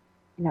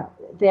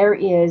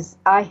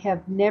 I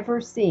have never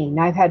seen,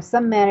 I've had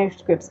some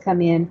manuscripts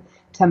come in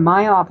to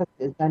my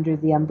offices under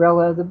the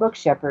umbrella of the Book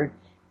Shepherd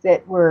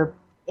that were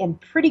in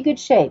pretty good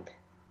shape,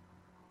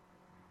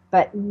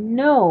 but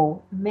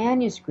no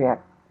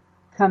manuscript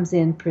comes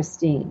in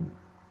pristine.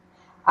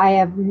 I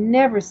have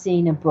never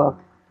seen a book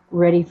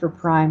ready for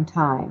prime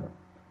time.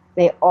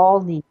 They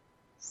all need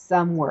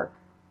some work.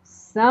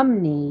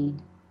 Some need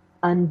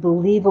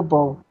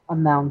unbelievable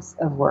amounts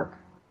of work.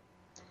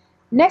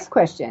 Next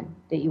question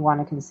that you want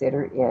to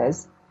consider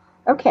is,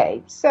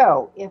 okay,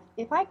 so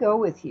if I go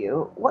with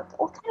you, what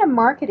kind of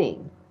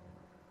marketing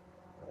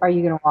are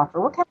you going to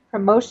offer? What kind of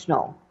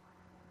promotional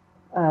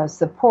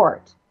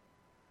support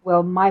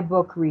will my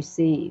book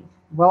receive?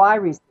 Will I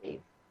receive?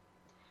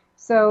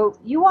 So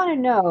you want to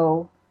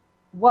know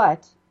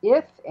what,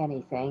 if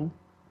anything,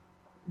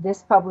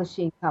 this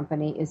publishing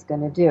company is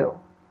going to do.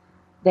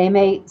 They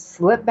may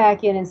slip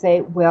back in and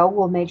say, well,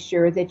 we'll make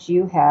sure that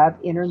you have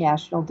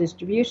international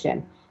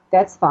distribution.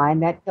 That's fine.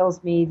 That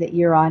tells me that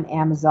you're on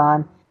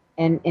Amazon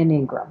and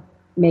Ingram.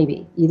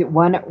 Maybe either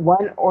one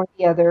or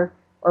the other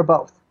or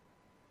both.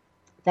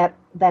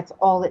 That's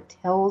all it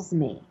tells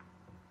me.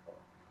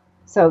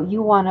 So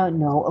you want to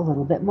know a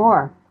little bit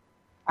more.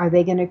 Are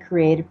they going to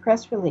create a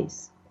press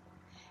release?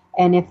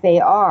 And if they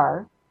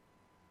are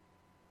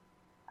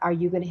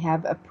you going to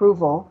have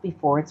approval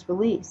before it's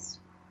released?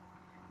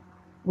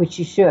 Which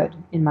you should,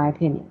 in my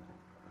opinion.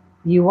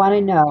 You want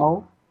to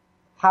know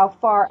how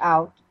far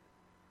out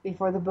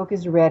before the book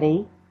is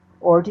ready,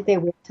 or do they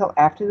wait till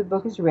after the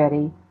book is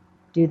ready?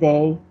 Do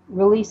they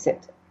release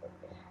it?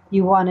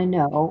 You want to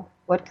know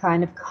what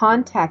kind of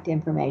contact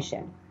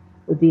information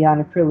would be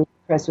on a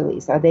press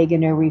release. Are they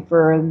going to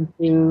refer them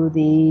to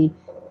the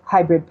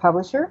hybrid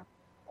publisher?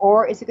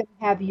 Or is it going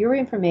to have your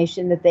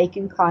information that they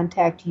can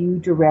contact you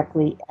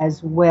directly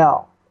as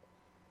well?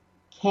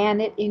 Can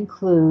it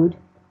include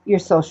your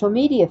social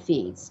media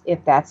feeds,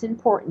 if that's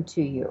important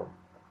to you?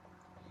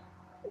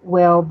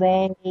 will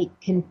they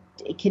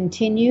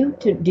continue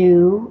to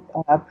do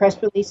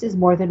press releases,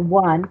 more than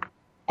one,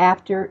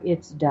 after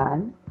it's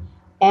done?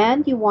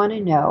 And you want to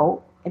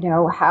know,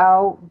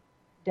 how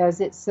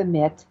does it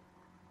submit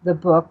the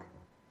book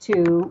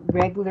to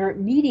regular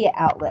media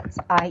outlets,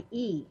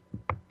 i.e.,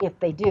 if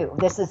they do.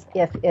 This is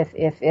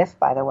if,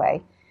 by the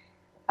way.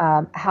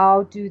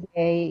 How do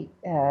they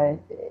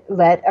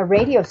let a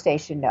radio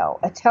station know,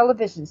 a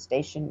television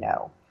station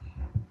know,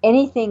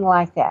 anything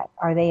like that?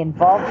 Are they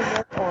involved in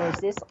it, or is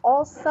this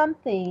all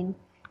something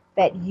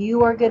that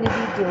you are going to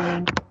be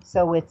doing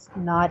so it's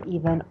not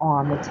even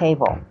on the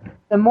table?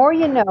 The more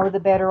you know, the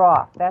better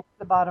off. That's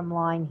the bottom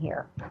line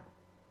here.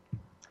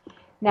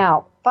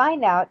 Now,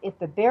 find out if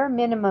the bare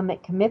minimum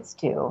it commits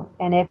to,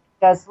 and if it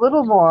does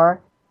little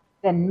more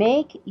than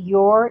make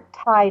your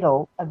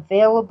title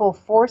available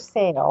for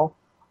sale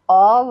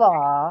a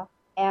la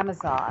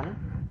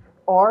Amazon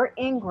or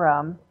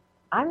Ingram,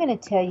 I'm going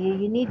to tell you,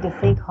 you need to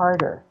think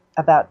harder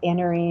about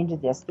entering into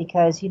this,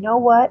 because you know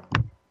what?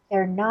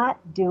 They're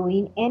not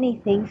doing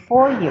anything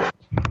for you.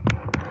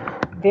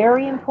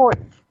 Very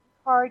important.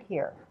 Hard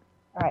here.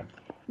 All right.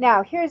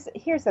 Now, here's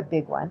a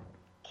big one.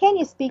 Can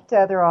you speak to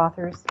other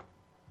authors?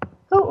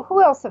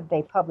 Who else have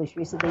they published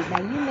recently?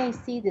 Now, you may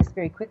see this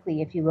very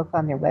quickly if you look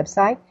on their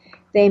website.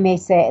 They may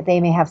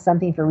have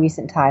something for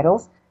recent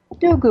titles.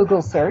 Do a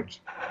Google search.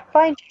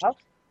 Find out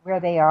where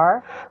they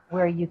are,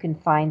 where you can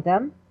find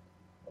them,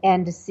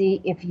 and to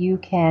see if you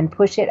can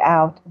push it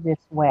out this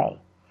way.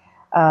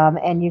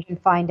 And you can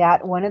find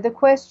out, one of the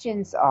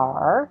questions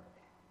are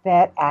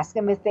that ask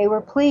them if they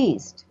were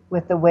pleased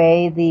with the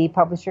way the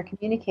publisher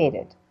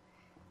communicated.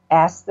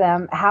 Ask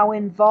them how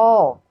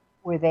involved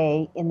were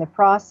they in the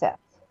process.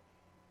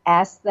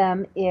 Ask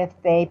them if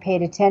they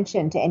paid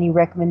attention to any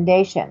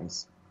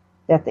recommendations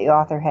that the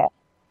author had.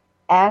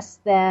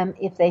 Ask them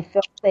if they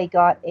felt they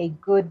got a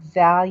good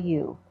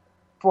value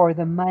for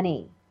the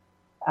money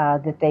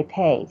that they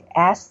paid.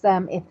 Ask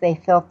them if they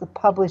felt the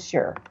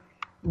publisher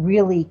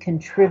really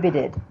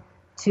contributed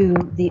to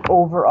the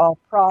overall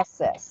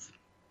process.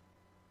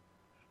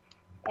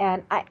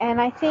 And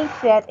I think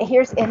that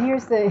here's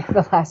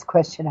the last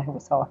question I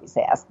was always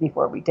asked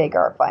before we take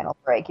our final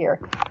break here.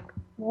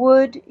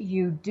 Would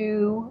you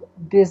do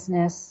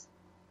business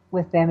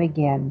with them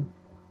again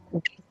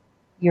with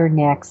your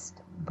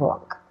next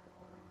book?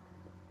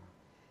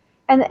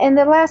 And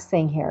the last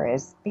thing here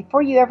is,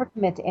 before you ever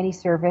commit to any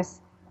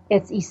service,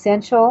 it's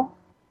essential,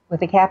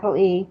 with a capital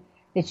E,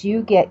 that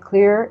you get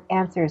clear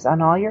answers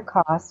on all your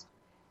costs.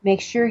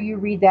 Make sure you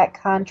read that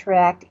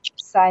contract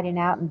inside and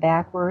out and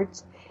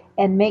backwards,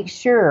 and make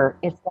sure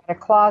it's got a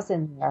clause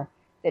in there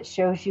that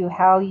shows you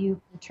how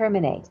you can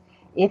terminate.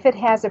 If it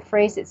has a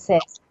phrase that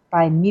says,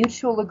 by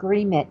mutual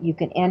agreement, you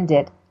can end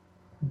it,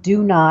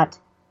 do not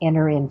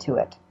enter into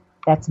it.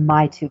 That's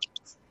my 2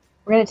 words.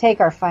 We're going to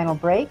take our final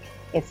break.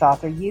 It's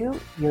AuthorU,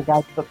 your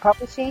guide to book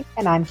publishing,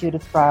 and I'm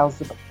Judith Briles,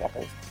 the book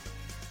shepherd.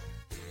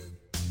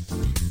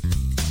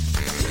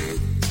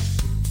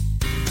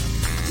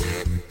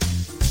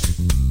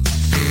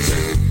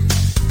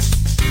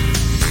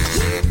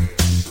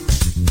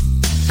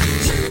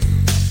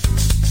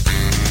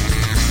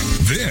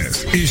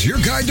 This is your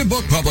guide to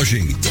book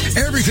publishing.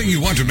 Everything you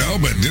want to know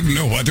but didn't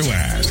know what to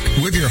ask.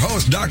 With your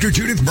host, Dr.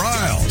 Judith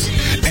Briles.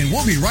 And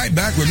we'll be right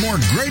back with more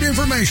great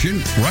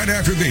information right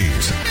after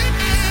these.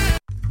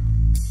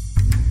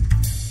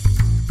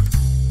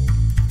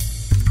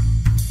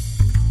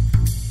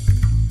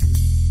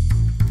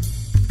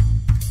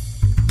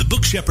 The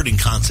book shepherding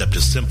concept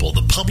is simple.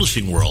 The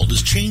publishing world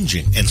is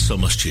changing, and so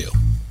must you.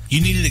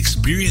 You need an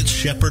experienced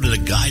shepherd and a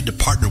guide to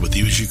partner with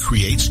you as you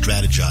create,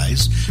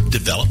 strategize,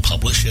 develop,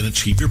 publish, and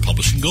achieve your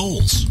publishing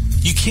goals.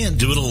 You can't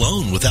do it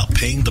alone without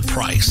paying the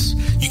price.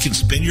 You can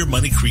spend your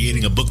money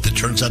creating a book that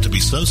turns out to be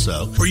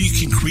so-so, or you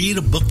can create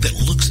a book that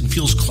looks and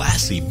feels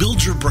classy,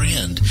 builds your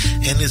brand,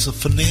 and is a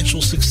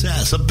financial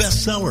success, a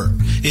bestseller.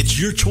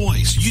 It's your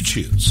choice. You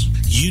choose.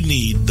 You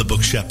need the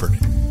book shepherd.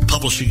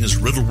 Publishing is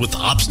riddled with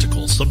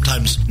obstacles,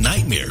 sometimes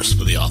nightmares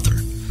for the author.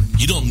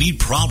 You don't need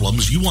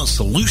problems. You want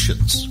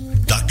solutions.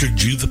 Dr.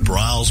 Judith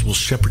Briles will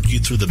shepherd you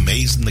through the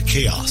maze and the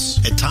chaos.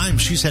 At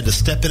times, she's had to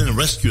step in and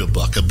rescue a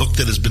book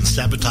that has been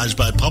sabotaged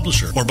by a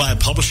publisher or by a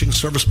publishing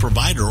service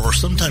provider, or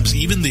sometimes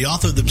even the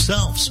author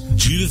themselves.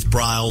 Judith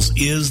Briles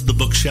is the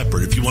book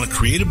shepherd if you want to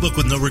create a book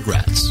with no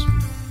regrets.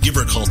 Give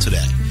her a call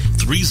today.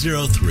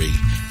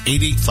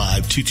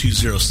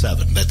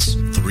 303-885-2207. That's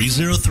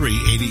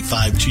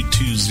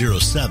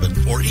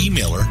 303-885-2207. Or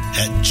email her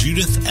at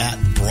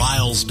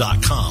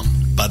judith@briles.com.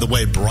 By the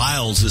way,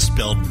 Briles is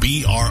spelled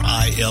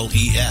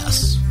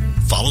B-R-I-L-E-S.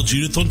 Follow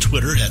Judith on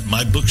Twitter at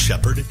My Book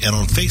Shepherd and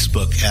on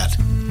Facebook at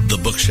The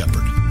Book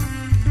Shepherd.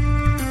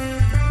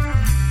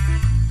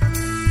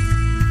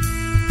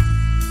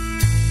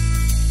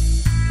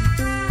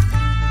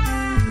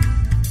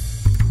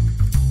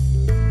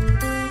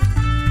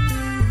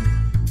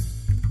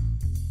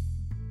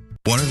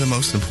 One of the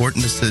most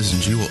important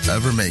decisions you will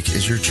ever make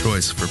is your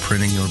choice for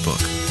printing your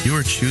book. You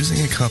are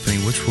choosing a company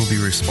which will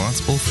be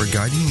responsible for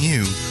guiding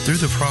you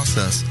through the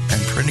process and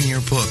printing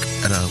your book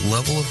at a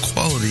level of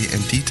quality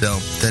and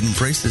detail that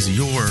embraces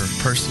your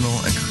personal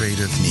and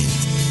creative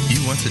needs. You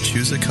want to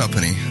choose a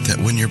company that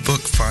when your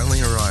book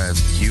finally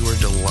arrives, you are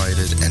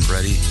delighted and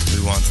ready to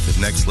move on to the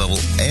next level,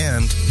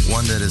 and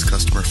one that is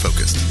customer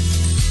focused.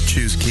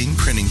 Choose King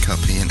Printing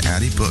Company and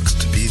Addy Books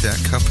to be that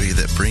company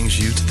that brings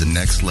you to the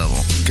next level.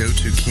 Go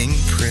to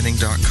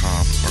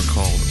kingprinting.com or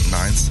call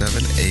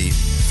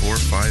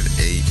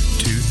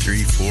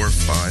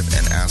 978-458-2345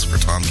 and ask for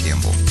Tom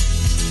Campbell.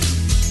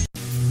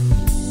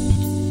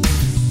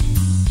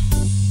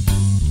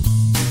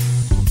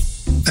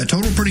 At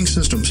Total Printing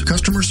Systems,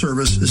 customer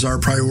service is our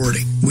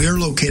priority. We are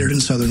located in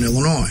Southern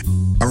Illinois.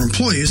 Our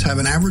employees have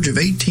an average of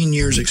 18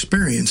 years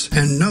experience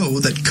and know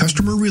that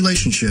customer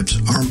relationships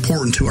are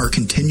important to our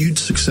continued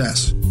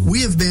success.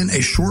 We have been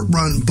a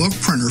short-run book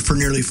printer for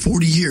nearly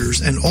 40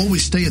 years and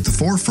always stay at the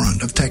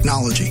forefront of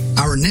technology.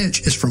 Our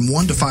niche is from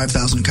 1 to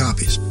 5,000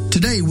 copies.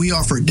 Today, we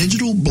offer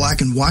digital,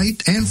 black and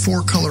white, and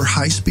 4-color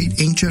high-speed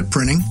inkjet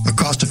printing, a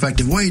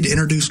cost-effective way to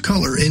introduce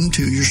color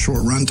into your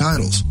short-run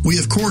titles. We,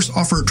 of course,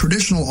 offer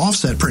traditional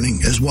offset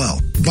printing as well.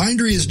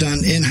 Bindery is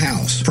done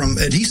in-house, from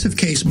adhesive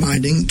case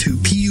binding to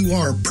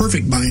PUR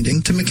perfect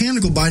binding to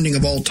mechanical binding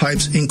of all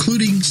types,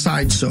 including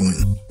side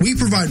sewing. We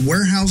provide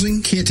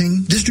warehousing,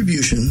 kitting,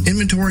 distribution,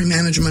 inventory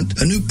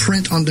management, a new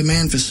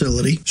print-on-demand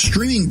facility,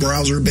 streaming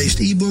browser-based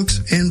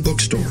ebooks, and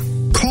bookstore.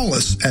 Call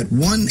us at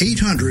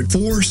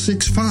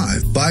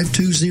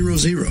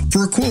 1-800-465-5200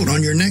 for a quote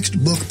on your next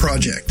book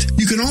project.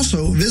 You can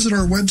also visit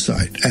our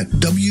website at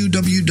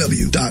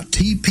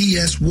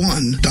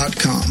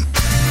www.tps1.com.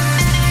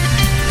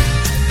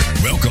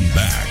 Welcome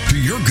back to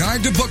your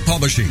guide to book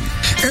publishing.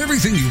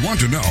 Everything you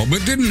want to know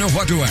but didn't know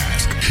what to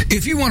ask.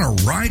 If you want to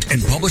write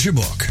and publish a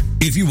book,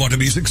 if you want to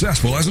be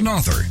successful as an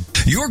author,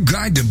 your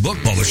guide to book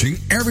publishing,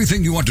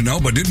 everything you want to know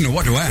but didn't know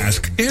what to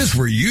ask, is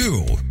for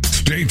you.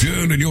 Stay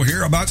tuned and you'll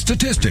hear about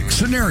statistics,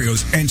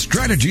 scenarios, and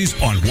strategies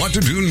on what to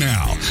do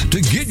now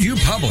to get you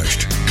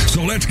published.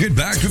 So let's get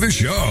back to the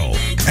show.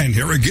 And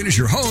here again is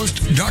your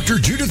host, Dr.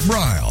 Judith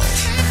Briles.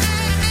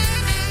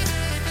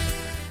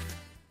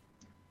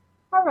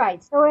 All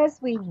right, so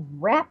as we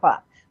wrap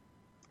up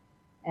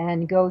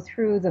and go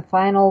through the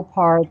final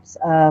parts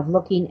of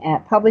looking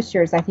at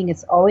publishers, I think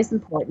it's always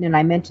important, and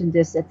I mentioned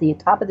this at the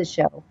top of the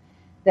show,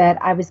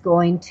 that I was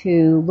going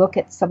to look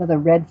at some of the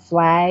red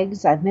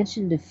flags. I've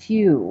mentioned a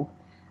few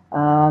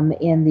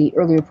in the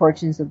earlier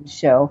portions of the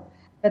show,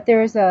 but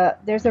there's a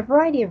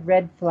variety of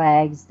red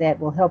flags that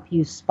will help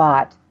you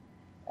spot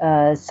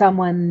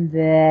someone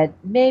that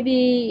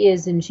maybe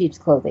is in sheep's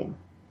clothing.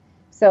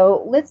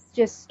 So let's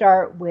just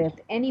start with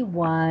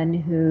anyone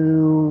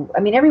who,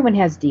 everyone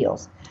has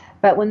deals,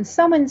 but when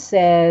someone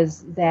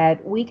says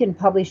that we can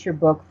publish your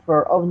book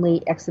for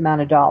only X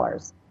amount of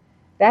dollars,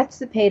 that's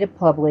the pay to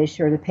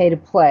publish or the pay to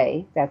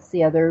play. That's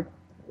the other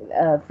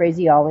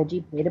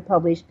phraseology, pay to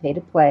publish, pay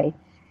to play.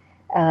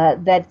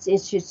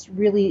 It's just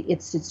really,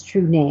 it's its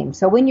true name.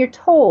 So when you're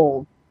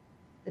told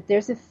that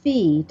there's a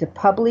fee to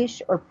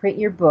publish or print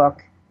your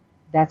book,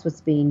 that's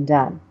what's being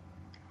done.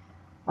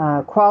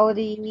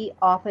 Quality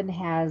often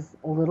has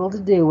little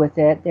to do with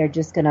it. They're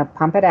just going to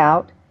pump it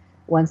out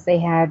once they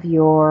have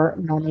your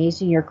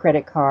monies and your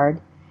credit card.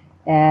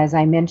 As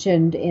I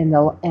mentioned in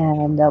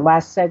the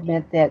last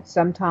segment, that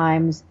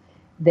sometimes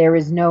there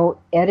is no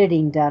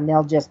editing done.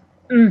 They'll just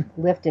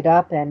lift it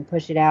up and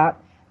push it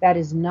out. That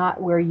is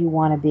not where you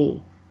want to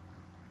be.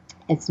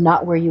 It's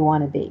not where you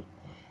want to be.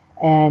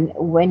 And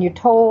when you're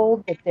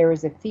told that there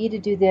is a fee to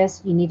do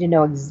this, you need to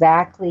know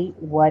exactly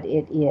what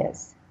it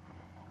is.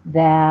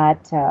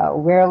 That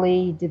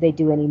rarely do they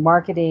do any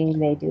marketing,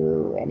 they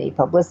do any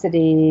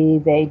publicity,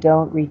 they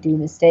don't redo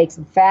mistakes.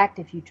 In fact,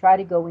 if you try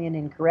to go in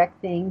and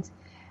correct things,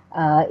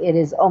 it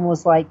is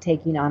almost like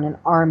taking on an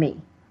army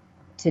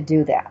to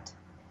do that.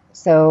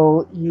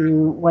 So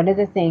one of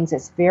the things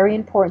that's very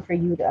important for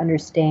you to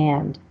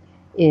understand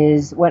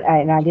is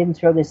and I didn't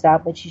throw this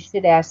out, but you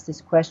should ask this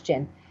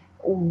question: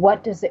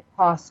 what does it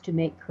cost to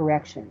make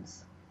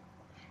corrections?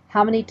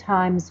 How many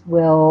times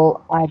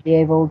will I be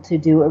able to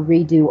do a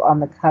redo on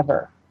the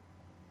cover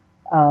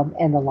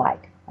and the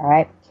like? All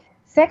right.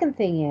 Second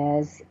thing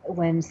is,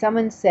 when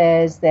someone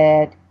says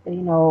that,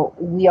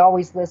 we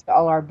always list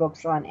all our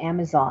books on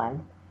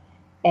Amazon,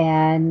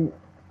 and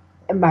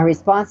my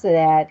response to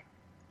that,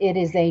 it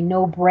is a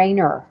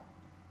no-brainer,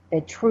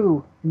 a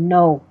true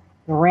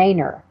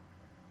no-brainer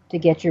to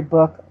get your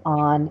book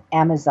on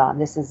Amazon.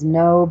 This is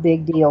no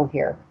big deal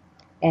here.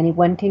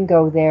 Anyone can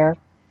go there.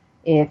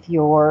 If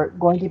you're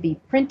going to be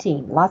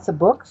printing lots of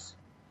books,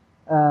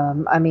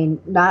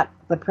 not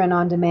the print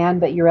on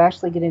demand, but you're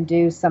actually going to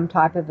do some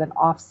type of an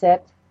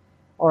offset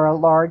or a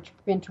large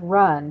print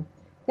run,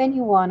 then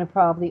you want to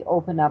probably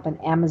open up an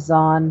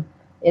Amazon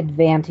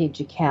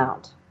Advantage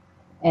account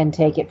and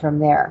take it from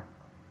there.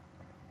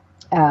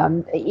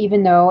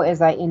 Even though,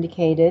 as I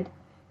indicated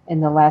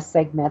in the last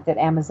segment, that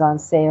Amazon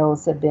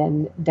sales have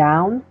been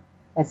down,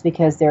 That's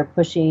because they're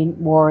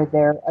pushing more of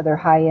their other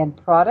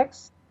high-end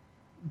products.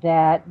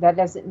 That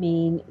doesn't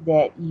mean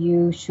that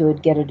you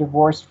should get a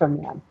divorce from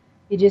them.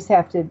 You just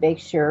have to make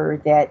sure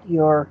that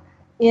you're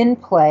in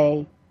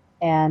play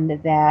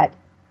and that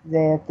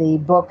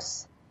the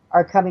books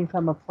are coming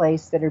from a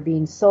place that are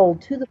being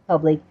sold to the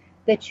public,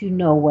 that you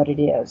know what it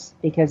is,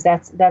 because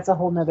that's a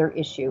whole nother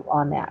issue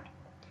on that.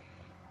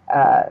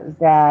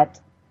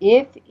 That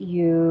if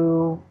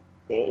your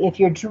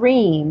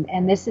dream,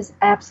 and this is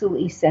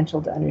absolutely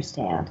essential to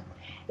understand,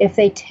 if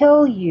they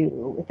tell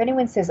you, if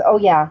anyone says, oh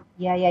yeah,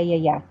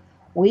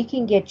 we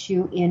can get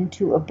you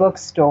into a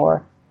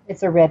bookstore,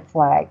 it's a red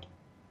flag.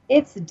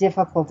 It's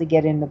difficult to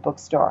get in the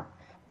bookstore.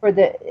 For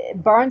the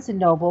Barnes &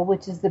 Noble,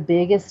 which is the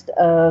biggest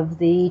of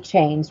the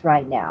chains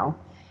right now,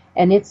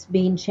 and it's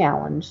being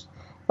challenged,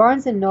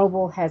 Barnes &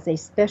 Noble has a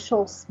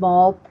special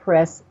small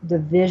press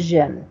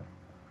division,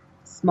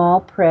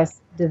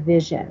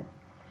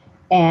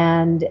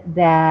 and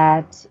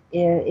that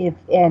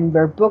and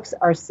where books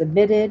are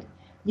submitted,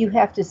 you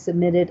have to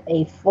submit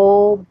a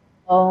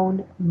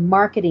full-blown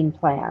marketing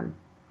plan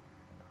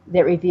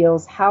that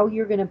reveals how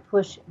you're going to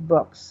push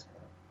books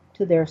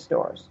to their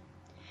stores.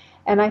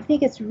 And I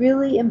think it's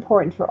really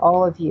important for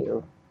all of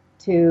you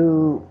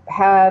to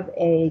have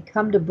a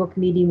come to book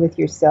meeting with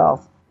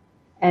yourself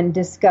and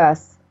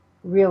discuss,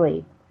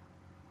 really,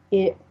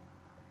 do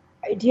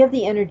you have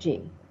the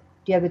energy?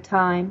 Do you have the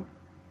time?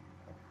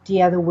 Do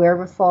you have the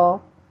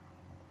wherewithal?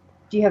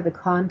 Do you have the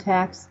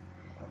contacts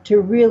to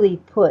really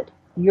put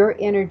your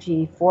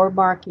energy for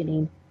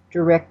marketing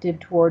directed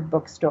toward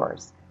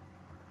bookstores?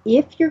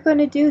 If you're going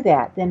to do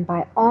that, then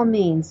by all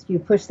means, you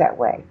push that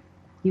way.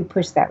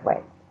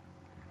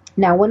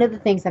 Now, one of the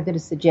things I'm going to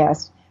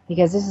suggest,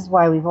 because this is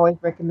why we've always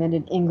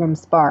recommended Ingram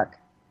Spark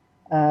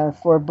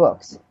for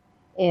books,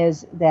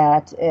 is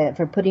that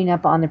for putting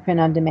up on the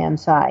print-on-demand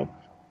side,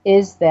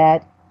 is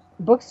that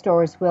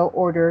bookstores will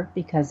order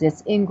because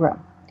it's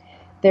Ingram.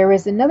 There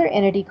is another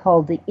entity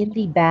called the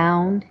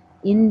IndieBound,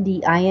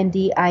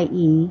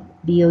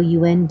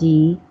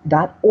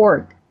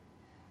 IndieBound.org.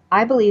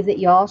 I believe that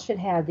y'all should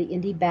have the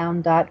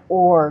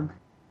IndieBound.org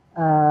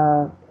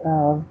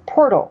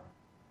portal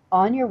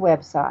on your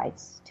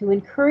websites to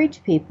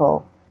encourage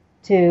people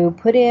to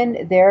put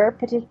in their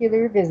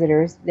particular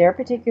visitors, their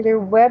particular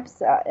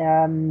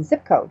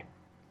zip code.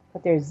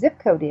 Put their zip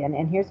code in,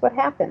 and here's what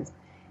happens.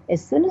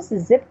 As soon as the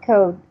zip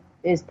code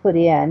is put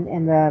in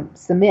and the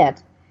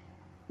submit,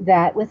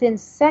 that within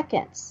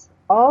seconds,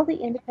 all the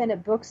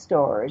independent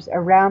bookstores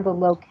around the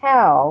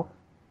locale,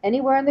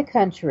 anywhere in the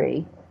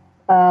country,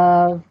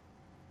 of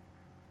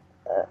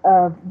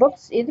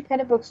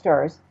independent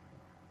bookstores,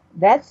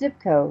 that zip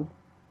code,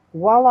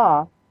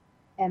 voila,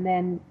 and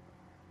then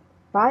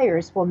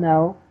buyers will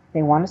know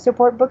they want to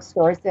support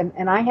bookstores.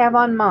 And I have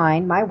on my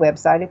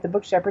website at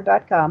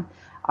thebookshepherd.com,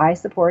 I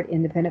support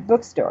independent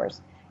bookstores.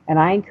 And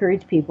I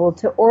encourage people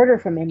to order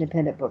from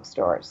independent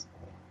bookstores.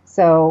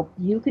 So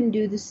you can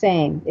do the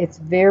same. It's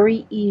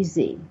very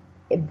easy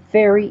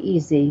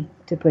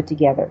to put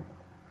together.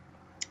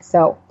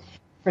 So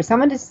for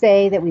someone to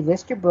say that we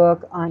list your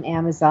book on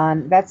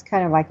Amazon, that's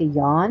kind of like a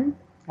yawn.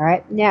 All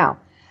right. Now,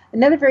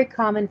 another very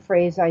common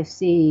phrase I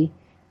see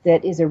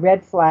that is a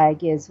red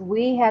flag is,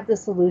 we have the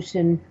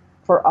solution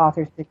for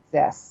author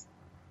success.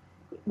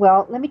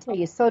 Well, let me tell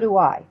you, so do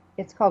I.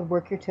 It's called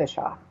work your tush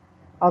off.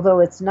 Although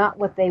it's not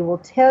what they will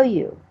tell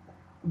you.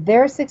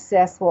 Their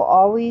success will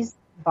always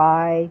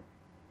mean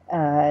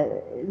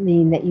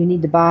that you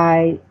need to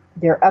buy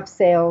their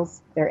upsales,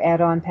 their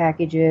add-on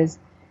packages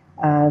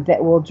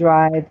that will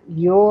drive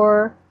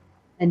your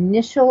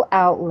initial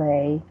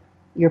outlay,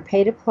 your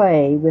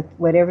pay-to-play with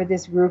whatever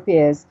this group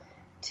is,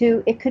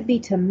 it could be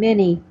to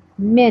many,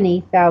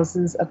 many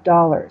thousands of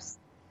dollars.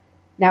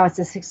 Now, it's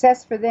a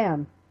success for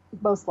them,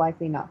 most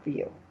likely not for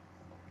you.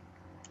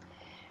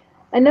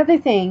 Another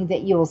thing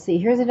that you will see,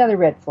 here's another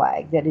red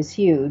flag that is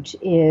huge,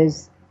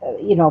 is,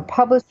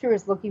 publisher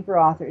is looking for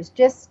authors.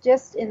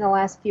 Just in the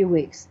last few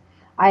weeks,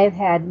 I have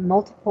had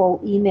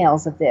multiple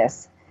emails of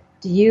this.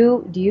 Do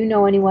you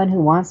know anyone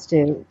who wants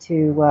to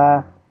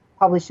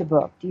publish a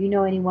book? Do you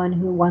know anyone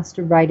who wants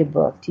to write a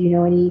book? Do you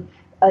know any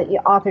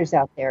authors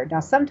out there?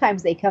 Now,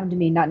 sometimes they come to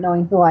me not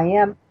knowing who I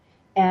am,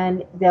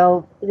 and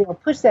they'll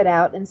push that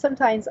out, and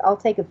sometimes I'll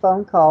take a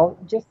phone call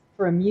just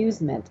for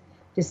amusement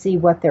to see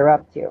what they're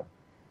up to.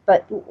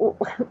 But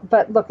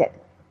look at,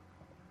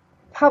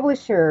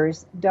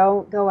 publishers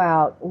don't go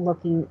out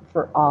looking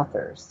for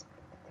authors,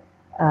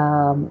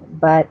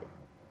 but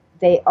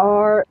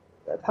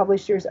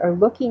publishers are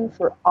looking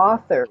for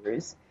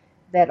authors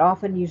that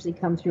often usually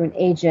come through an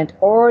agent,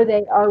 or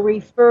they are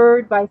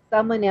referred by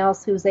someone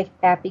else who's a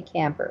happy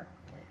camper.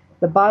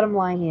 The bottom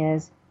line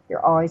is,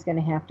 you're always going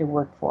to have to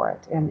work for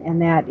it,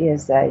 and that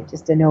is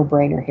just a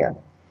no-brainer here.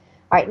 All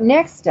right,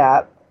 next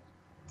up,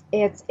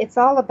 it's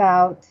all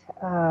about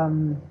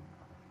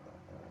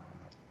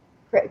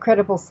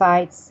credible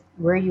sites,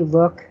 where you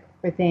look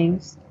for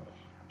things,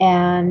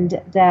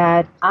 and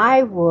that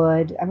I'm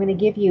going to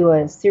give you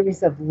a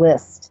series of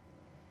lists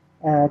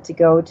to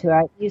go to.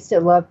 I used to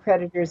love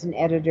Predators and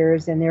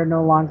Editors, and they're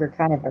no longer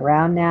kind of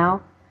around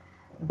now,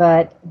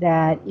 but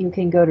that you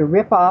can go to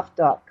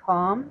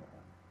ripoff.com,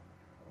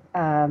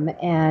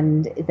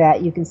 and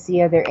that you can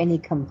see are there any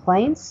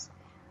complaints,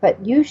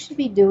 but you should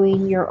be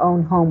doing your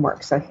own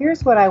homework. So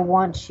here's what I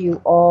want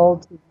you all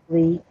to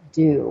really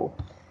do,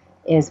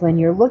 is when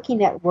you're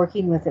looking at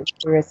working with it,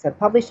 whether it's a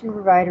publishing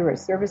provider or a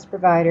service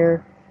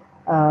provider,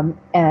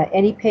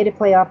 any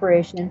pay-to-play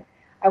operation,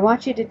 I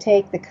want you to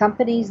take the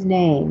company's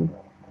name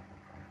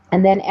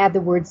and then add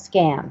the word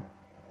scam,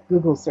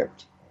 Google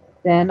search.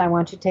 Then I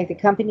want you to take the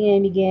company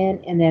name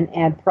again and then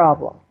add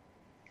problem.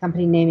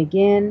 Company name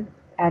again,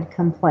 add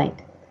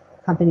complaint.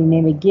 Company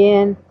name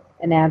again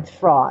and add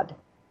fraud.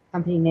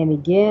 Company name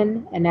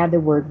again and add the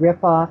word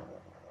ripoff.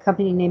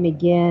 Company name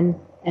again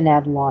and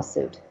add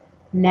lawsuit.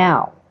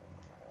 Now,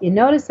 you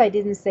notice I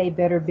didn't say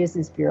Better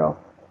Business Bureau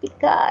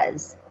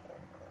because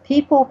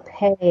people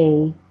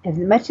pay, as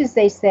much as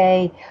they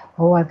say,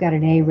 oh, I've got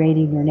an A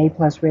rating or an A+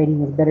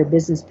 rating with Better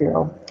Business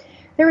Bureau.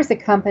 There was a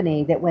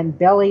company that went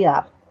belly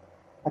up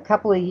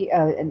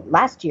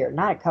last year,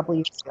 not a couple of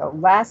years ago,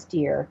 last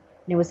year,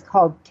 and it was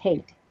called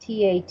Tate,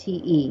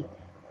 T-A-T-E.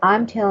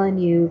 I'm telling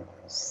you,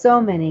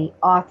 so many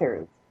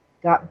authors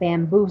got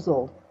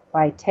bamboozled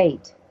by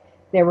Tate.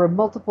 There were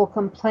multiple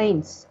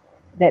complaints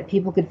that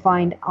people could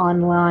find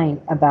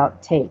online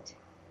about Tate.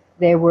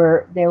 There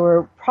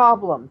were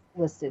problems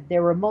listed.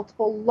 There were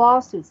multiple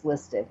lawsuits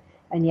listed,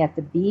 and yet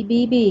the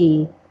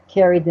BBB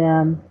carried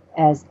them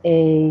as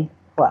A+.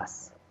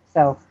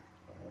 So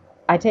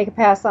I take a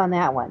pass on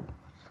that one.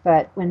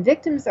 But when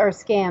victims are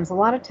scams, a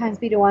lot of times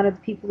we don't want other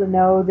people to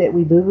know that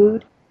we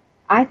boo-booed.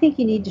 I think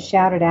you need to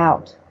shout it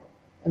out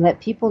and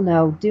let people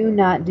know, do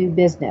not do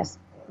business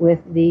with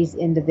these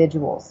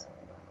individuals.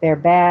 They're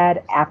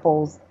bad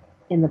apples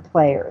in the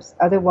players.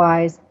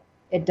 Otherwise,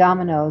 it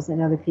dominoes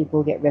and other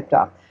people get ripped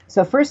off.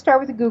 So first start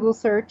with a Google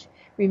search.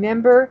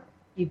 Remember,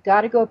 you've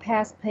got to go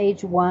past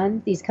page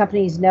 1. These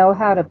companies know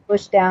how to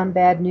push down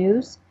bad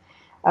news.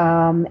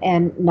 And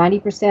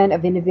 90%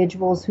 of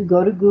individuals who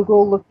go to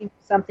Google looking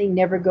for something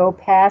never go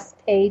past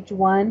page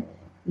 1.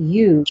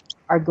 You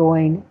are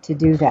going to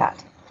do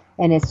that.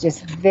 And it's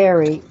just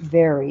very,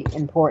 very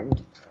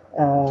important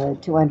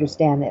to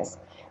understand this.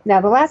 Now,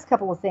 the last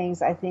couple of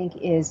things I think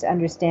is to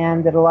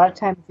understand that a lot of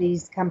times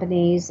these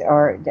companies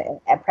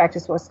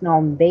practice what's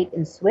known bait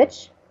and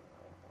switch.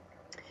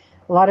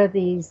 A lot of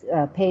these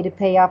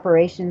pay-to-pay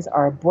operations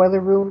are a boiler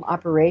room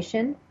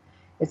operation.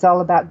 It's all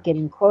about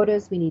getting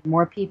quotas. We need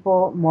more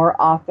people, more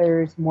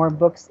authors, more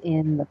books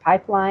in the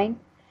pipeline.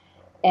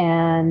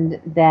 And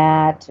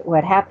that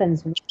what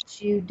happens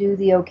once you do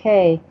the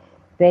okay,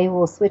 they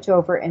will switch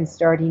over and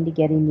starting to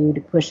getting you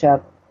to push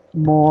up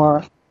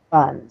more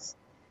funds.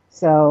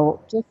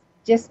 So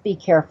just be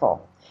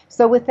careful.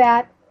 So with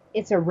that,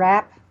 it's a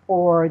wrap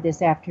for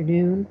this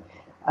afternoon.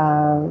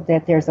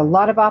 That there's a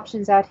lot of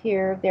options out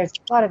here. There's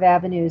a lot of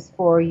avenues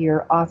for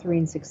your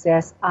authoring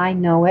success. I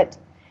know it.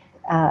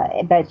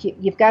 But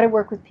you've got to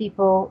work with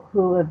people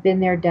who have been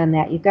there, done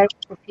that. You've got to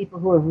work with people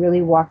who have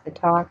really walked the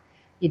talk.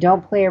 You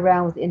don't play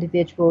around with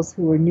individuals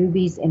who are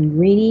newbies and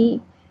greenie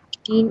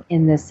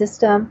in the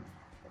system.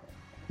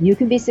 You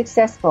can be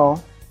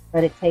successful,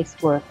 but it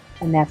takes work,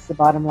 and that's the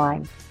bottom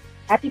line.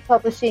 Happy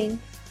publishing,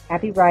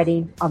 happy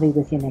writing. I'll be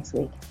with you next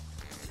week.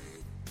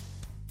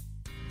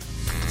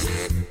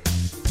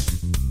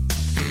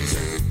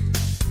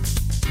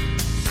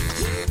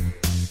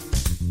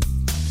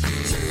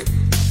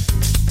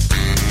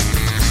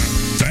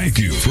 Thank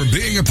you for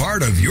being a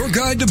part of Your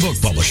Guide to Book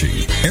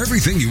Publishing.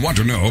 Everything you want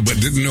to know but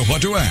didn't know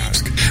what to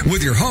ask.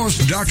 With your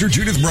host, Dr.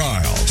 Judith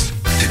Briles.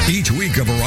 Each week, a variety